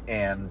 fight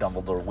and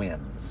Dumbledore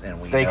wins,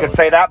 and they could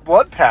say that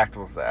blood pact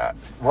was that.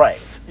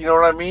 Right. You know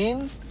what I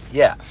mean?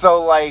 Yeah.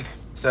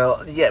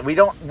 So yeah,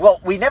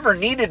 we never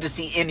needed to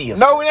see any of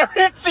this. No, we never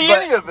did see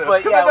any of this.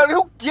 But yeah,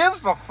 who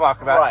gives a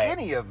fuck about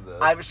any of this?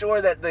 I'm sure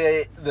that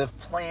the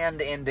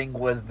planned ending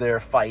was their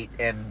fight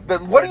and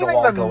then what do you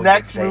think the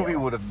next movie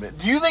would have been?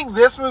 Do you think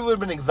this movie would have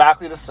been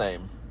exactly the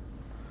same?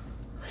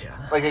 Yeah.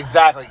 Like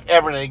exactly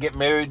everything. They get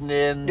married and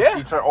then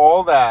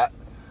all that.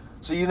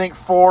 So you think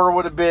 4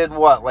 would have been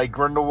what? Like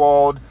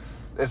Grindelwald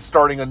is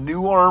starting a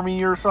new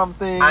army or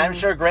something? I'm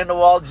sure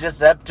Grindelwald's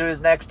just up to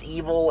his next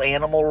evil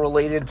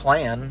animal-related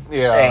plan.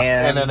 Yeah,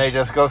 and then they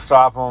just go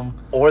stop him.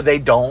 Or they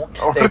don't.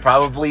 They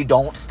probably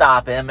don't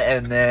stop him,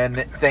 and then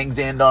things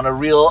end on a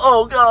real,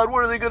 oh God,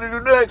 what are they going to do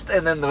next?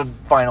 And then the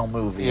final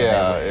movie.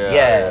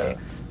 Yeah.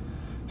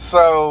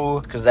 So...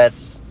 Because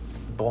that's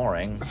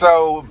boring.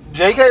 So,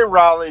 J.K.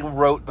 Rowling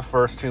wrote the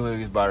first 2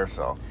 movies by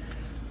herself.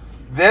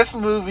 This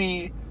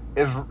movie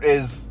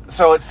is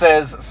so it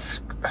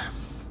says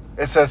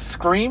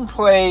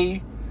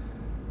screenplay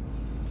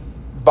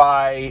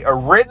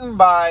written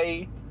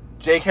by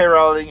J.K.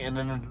 Rowling and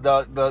then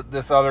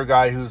this other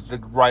guy who's the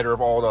writer of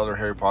all the other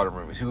Harry Potter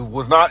movies, who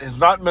has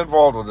not been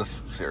involved with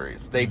this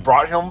series. They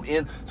brought him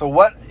in. So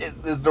what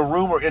is the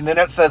rumor? And then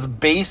it says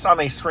based on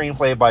a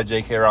screenplay by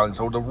J.K. Rowling.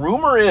 So the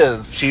rumor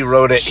is she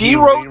wrote it. She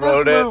wrote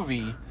this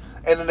movie,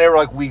 and then they were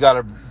like, we got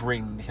to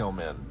bring him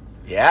in.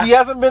 Yeah, he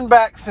hasn't been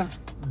back since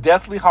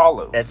Deathly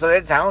Hallows. That's what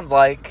it sounds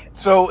like.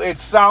 So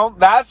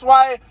that's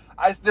why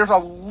there's a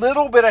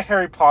little bit of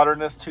Harry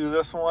Potterness to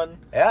this one.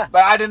 Yeah.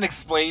 But I didn't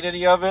explain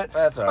any of it.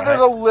 That's all right. But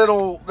there's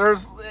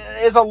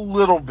a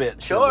little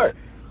bit. Sure. To it.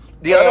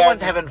 The other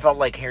ones haven't felt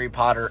like Harry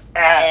Potter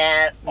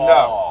at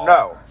all.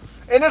 No.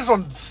 And this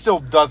one still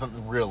doesn't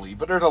really,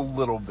 but there's a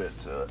little bit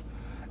to it.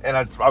 And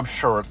I'm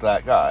sure it's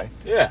that guy.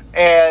 Yeah.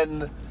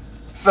 And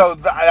so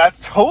that's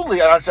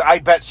totally, I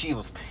bet she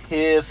was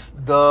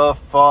pissed the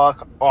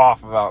fuck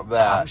off about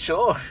that. I'm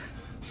sure.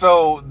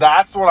 So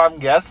that's what I'm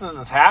guessing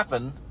has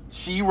happened.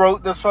 She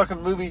wrote this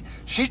fucking movie.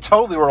 She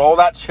totally wrote all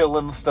that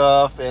chilling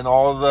stuff and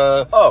all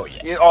the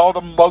all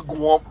the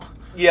mugwump.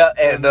 Yeah,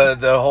 and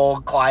the whole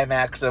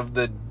climax of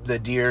the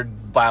deer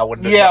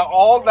bowing. Yeah,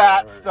 all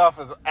that stuff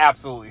is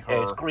absolutely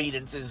her. It's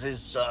Credence is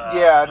his son.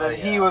 Yeah, and then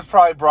he was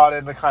probably brought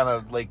in to kind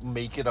of like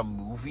make it a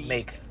movie,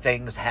 make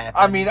things happen.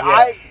 I mean,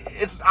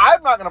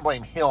 I'm not gonna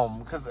blame him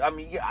because I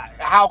mean,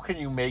 how can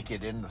you make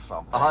it into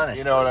something? Honestly,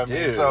 you know what I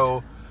mean?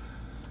 So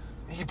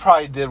he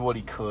probably did what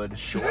he could.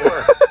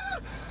 Sure.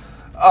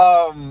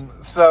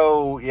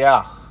 So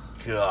yeah.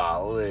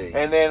 Golly.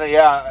 And then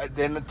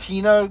then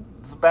Tina's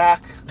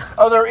back.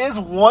 Oh, there is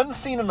one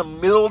scene in the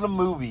middle of the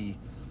movie,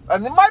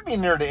 and it might be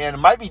near the end. It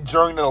might be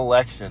during the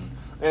election,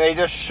 and they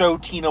just show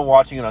Tina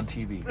watching it on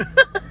TV.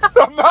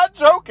 I'm not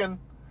joking.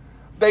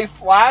 They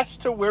flash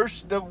to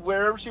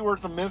wherever she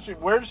works at Mystery.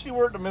 Where does she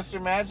work at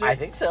Mystery Magic? I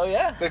think so.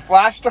 Yeah. They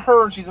flash to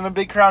her, and she's in a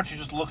big crowd. She's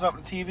just looking up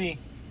at the TV,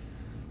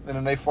 and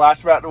then they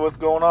flash back to what's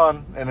going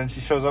on, and then she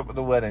shows up at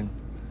the wedding.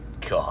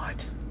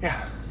 God.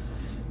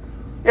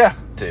 Yeah.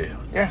 Dude.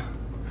 Yeah.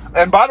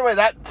 And by the way,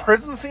 that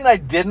prison scene I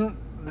didn't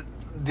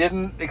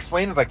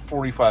explain is like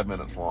 45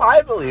 minutes long.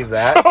 I believe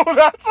that. So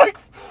that's like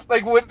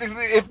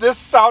if this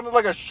sounded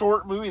like a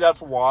short movie,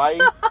 that's why.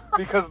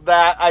 Because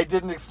that I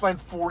didn't explain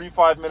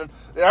 45 minutes.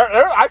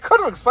 I could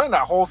have explained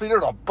that whole scene.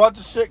 There's a bunch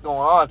of shit going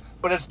on,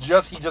 but it's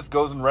just he just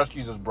goes and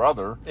rescues his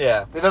brother.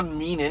 Yeah. It doesn't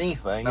mean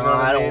anything. No, you know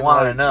what I mean? don't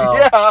want to know.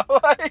 Yeah,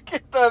 like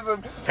it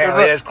doesn't.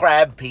 Apparently, there's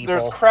crab people.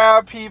 There's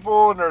crab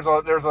people, and there's a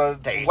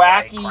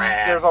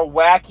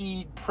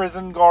wacky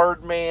prison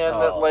guard man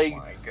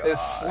that is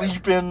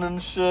sleeping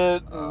and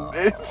shit. And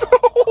it's a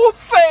whole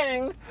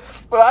thing.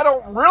 But I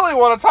don't really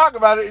want to talk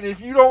about it, and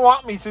if you don't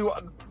want me to,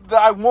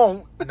 I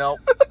won't. Nope.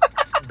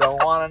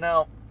 Don't want to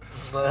know.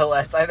 The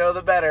less I know,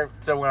 the better.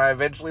 So when I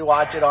eventually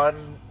watch it on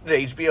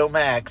HBO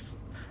Max,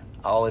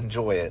 I'll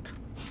enjoy it.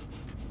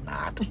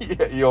 Not.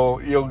 Yeah,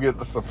 you'll get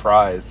the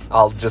surprise.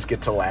 I'll just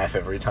get to laugh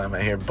every time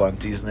I hear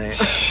Bunty's name.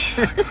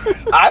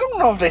 I don't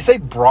know if they say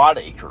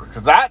Broadacre,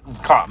 because that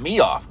caught me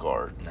off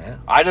guard. Yeah.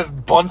 I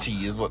just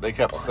Bunty is what they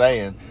kept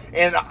saying.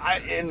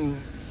 And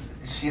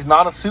she's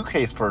not a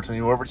suitcase person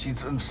anymore, but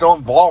she's still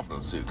involved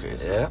in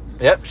suitcases. Yeah.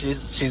 Yep,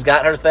 she's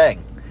got her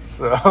thing.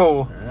 So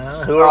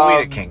who are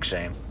we to kink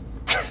shame?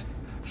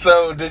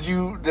 So did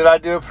I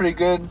do a pretty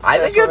good I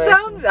think it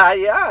explanation? sounds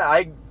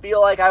I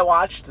feel like I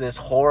watched this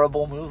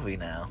horrible movie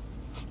now.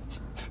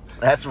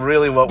 That's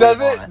really what we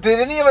want. Did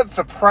any of it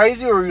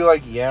surprise you, or were you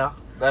like, yeah,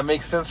 that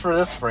makes sense for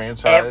this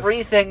franchise?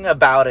 Everything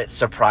about it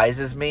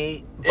surprises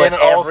me, but And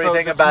it also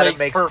everything just about it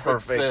makes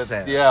perfect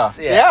sense.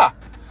 Yeah.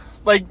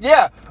 Like,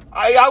 yeah.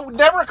 I would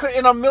never could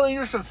in a million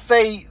years could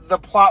say the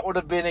plot would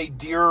have been a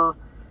deer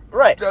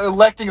Right.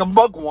 electing a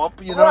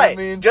mugwump, you know what I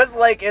mean? Just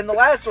like in the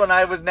last one,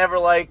 I was never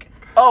like,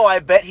 oh, I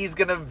bet he's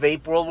gonna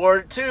vape World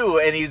War II,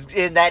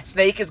 and that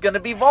snake is gonna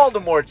be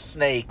Voldemort's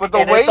snake, But the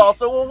and way- it's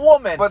also a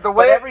woman. but the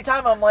way- every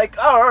time I'm like,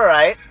 oh, all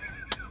right,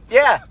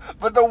 yeah,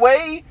 But the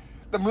way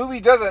the movie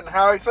does it, and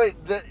how it's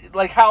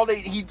like how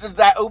he does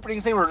that opening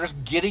scene where just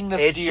getting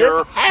this It's deer,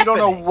 just you don't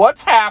know happening.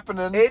 what's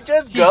happening. It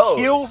just he goes.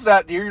 kills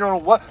that deer. You don't know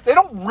what. They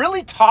don't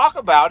really talk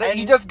about it. And-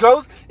 he just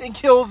goes and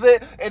kills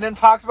it, and then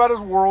talks about his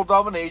world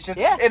domination.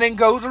 Yeah. And then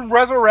goes and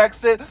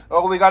resurrects it.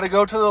 Oh, we got to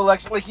go to the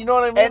election. Like, you know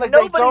what I mean? and Like,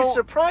 they nobody's don't.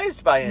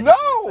 surprised by any No.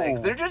 of these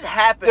things. They're just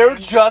happening. They're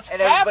just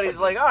and everybody's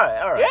happening.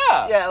 like, all right,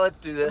 Yeah. let's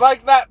do this.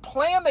 Like that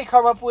plan they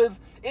come up with.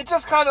 It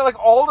just kind of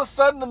like all of a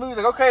sudden the movie's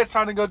like, okay, it's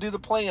time to go do the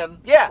plan.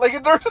 Yeah.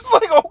 Like they're just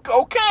like,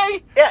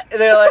 okay. yeah, and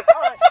they're like,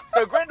 all right,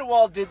 so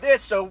Grindelwald did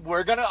this, so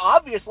we're gonna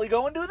obviously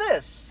go and do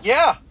this.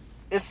 Yeah.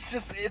 It's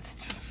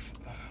just.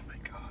 Oh my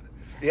god.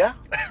 Yeah,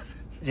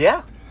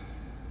 yeah.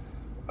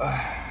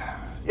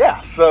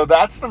 Yeah, so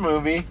that's the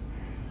movie.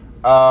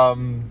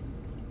 Was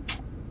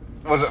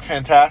it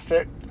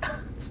fantastic?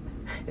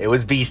 It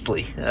was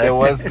beastly. It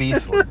was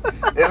beastly.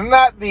 Isn't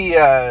that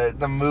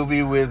the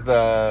movie with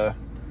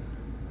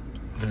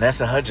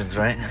Vanessa Hudgens,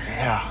 right?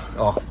 yeah,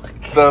 Oh my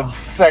god. the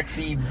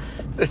sexy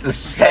It's the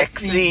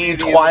sexy sexy Beauty and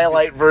the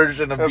Twilight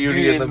version of of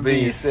Beauty and the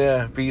Beast.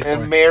 Yeah, beastly.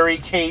 and Mary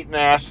Kate and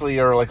Ashley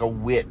are like a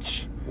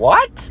witch.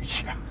 What?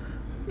 Yeah.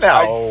 No.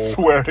 I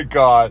swear to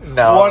God.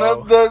 No. One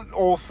of the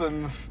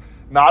Olsens,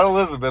 not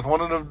Elizabeth,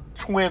 one of the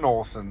twin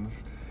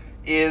Olsens,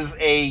 is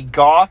a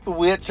goth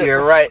witch at You're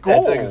the right.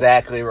 school. That's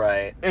exactly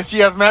right. And she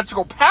has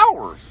magical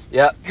powers.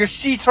 Yep. Because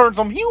she turns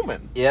them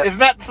human. Yep. Isn't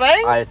that the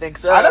thing? I think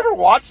so. I never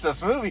watched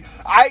this movie.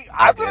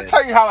 I'm going to did.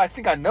 tell you how I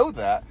think I know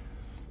that.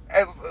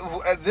 And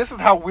this is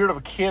how weird of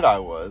a kid I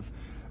was.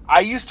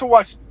 I used to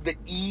watch the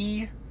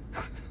E!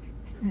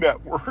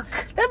 Network.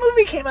 That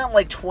movie came out in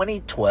like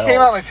 2012.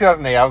 Came out in like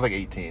 2008. I was like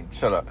 18.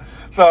 Shut up.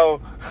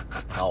 So,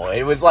 Oh,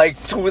 it was like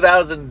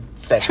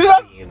 2017.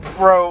 2000,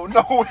 bro,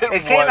 no,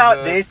 It came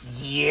out this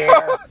year.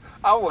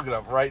 I'll look it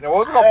up right now. What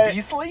was it called?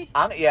 Beastly?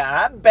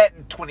 I'm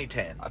betting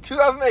 2010.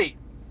 2008.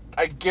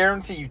 I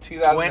guarantee you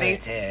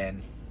 2008.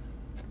 2010.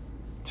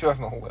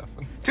 2011.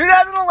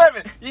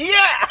 2011.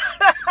 Yeah.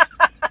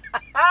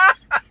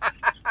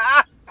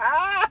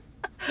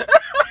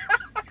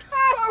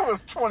 I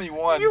was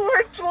 21. You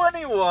were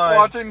 21.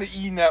 Watching the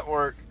E!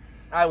 Network.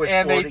 I was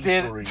And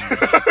 43.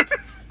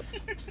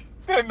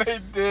 And they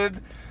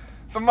did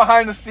some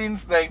behind the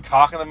scenes thing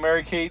talking to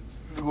Mary Kate,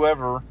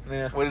 whoever.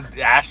 Yeah. With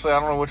Ashley, I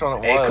don't know which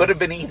one it was. It could have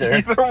been either.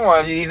 Either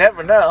one. You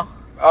never know.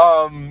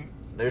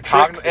 They're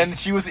Talking, tricksy. and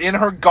she was in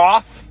her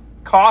goth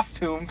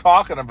costume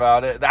talking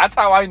about it. That's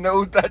how I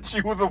know that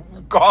she was a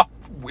goth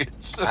witch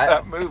in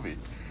that movie.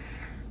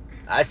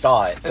 I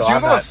saw it. And So she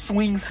was I'm on a not.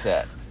 swing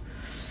set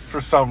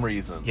for some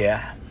reason.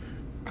 Yeah.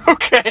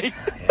 Okay.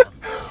 Yeah.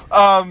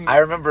 I I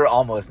remember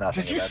almost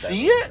nothing. Did you about that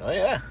see movie. it? Oh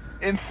yeah.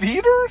 in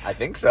theaters? I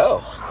think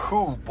so.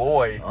 Oh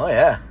boy. Oh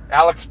yeah.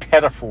 Alex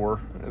Pettifor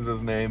is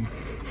his name.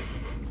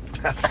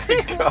 That's the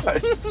guy.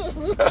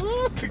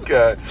 That's the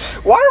guy.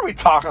 Why are we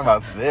talking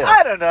about this?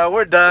 I don't know.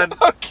 We're done.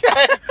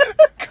 Okay.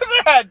 Because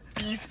it had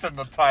Beast in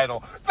the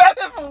title. That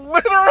is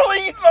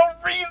literally the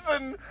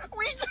reason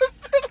we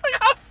just did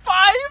like a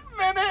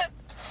 5-minute.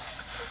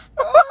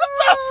 What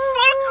the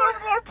fuck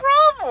is our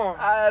problem?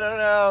 I don't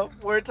know.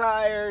 We're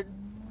tired.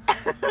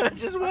 I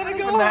just I'm want not to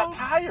go even that home.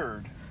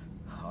 tired.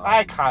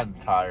 I kind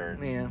of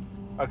tired. Yeah.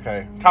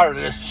 Okay. Tired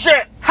of this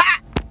shit. Ha!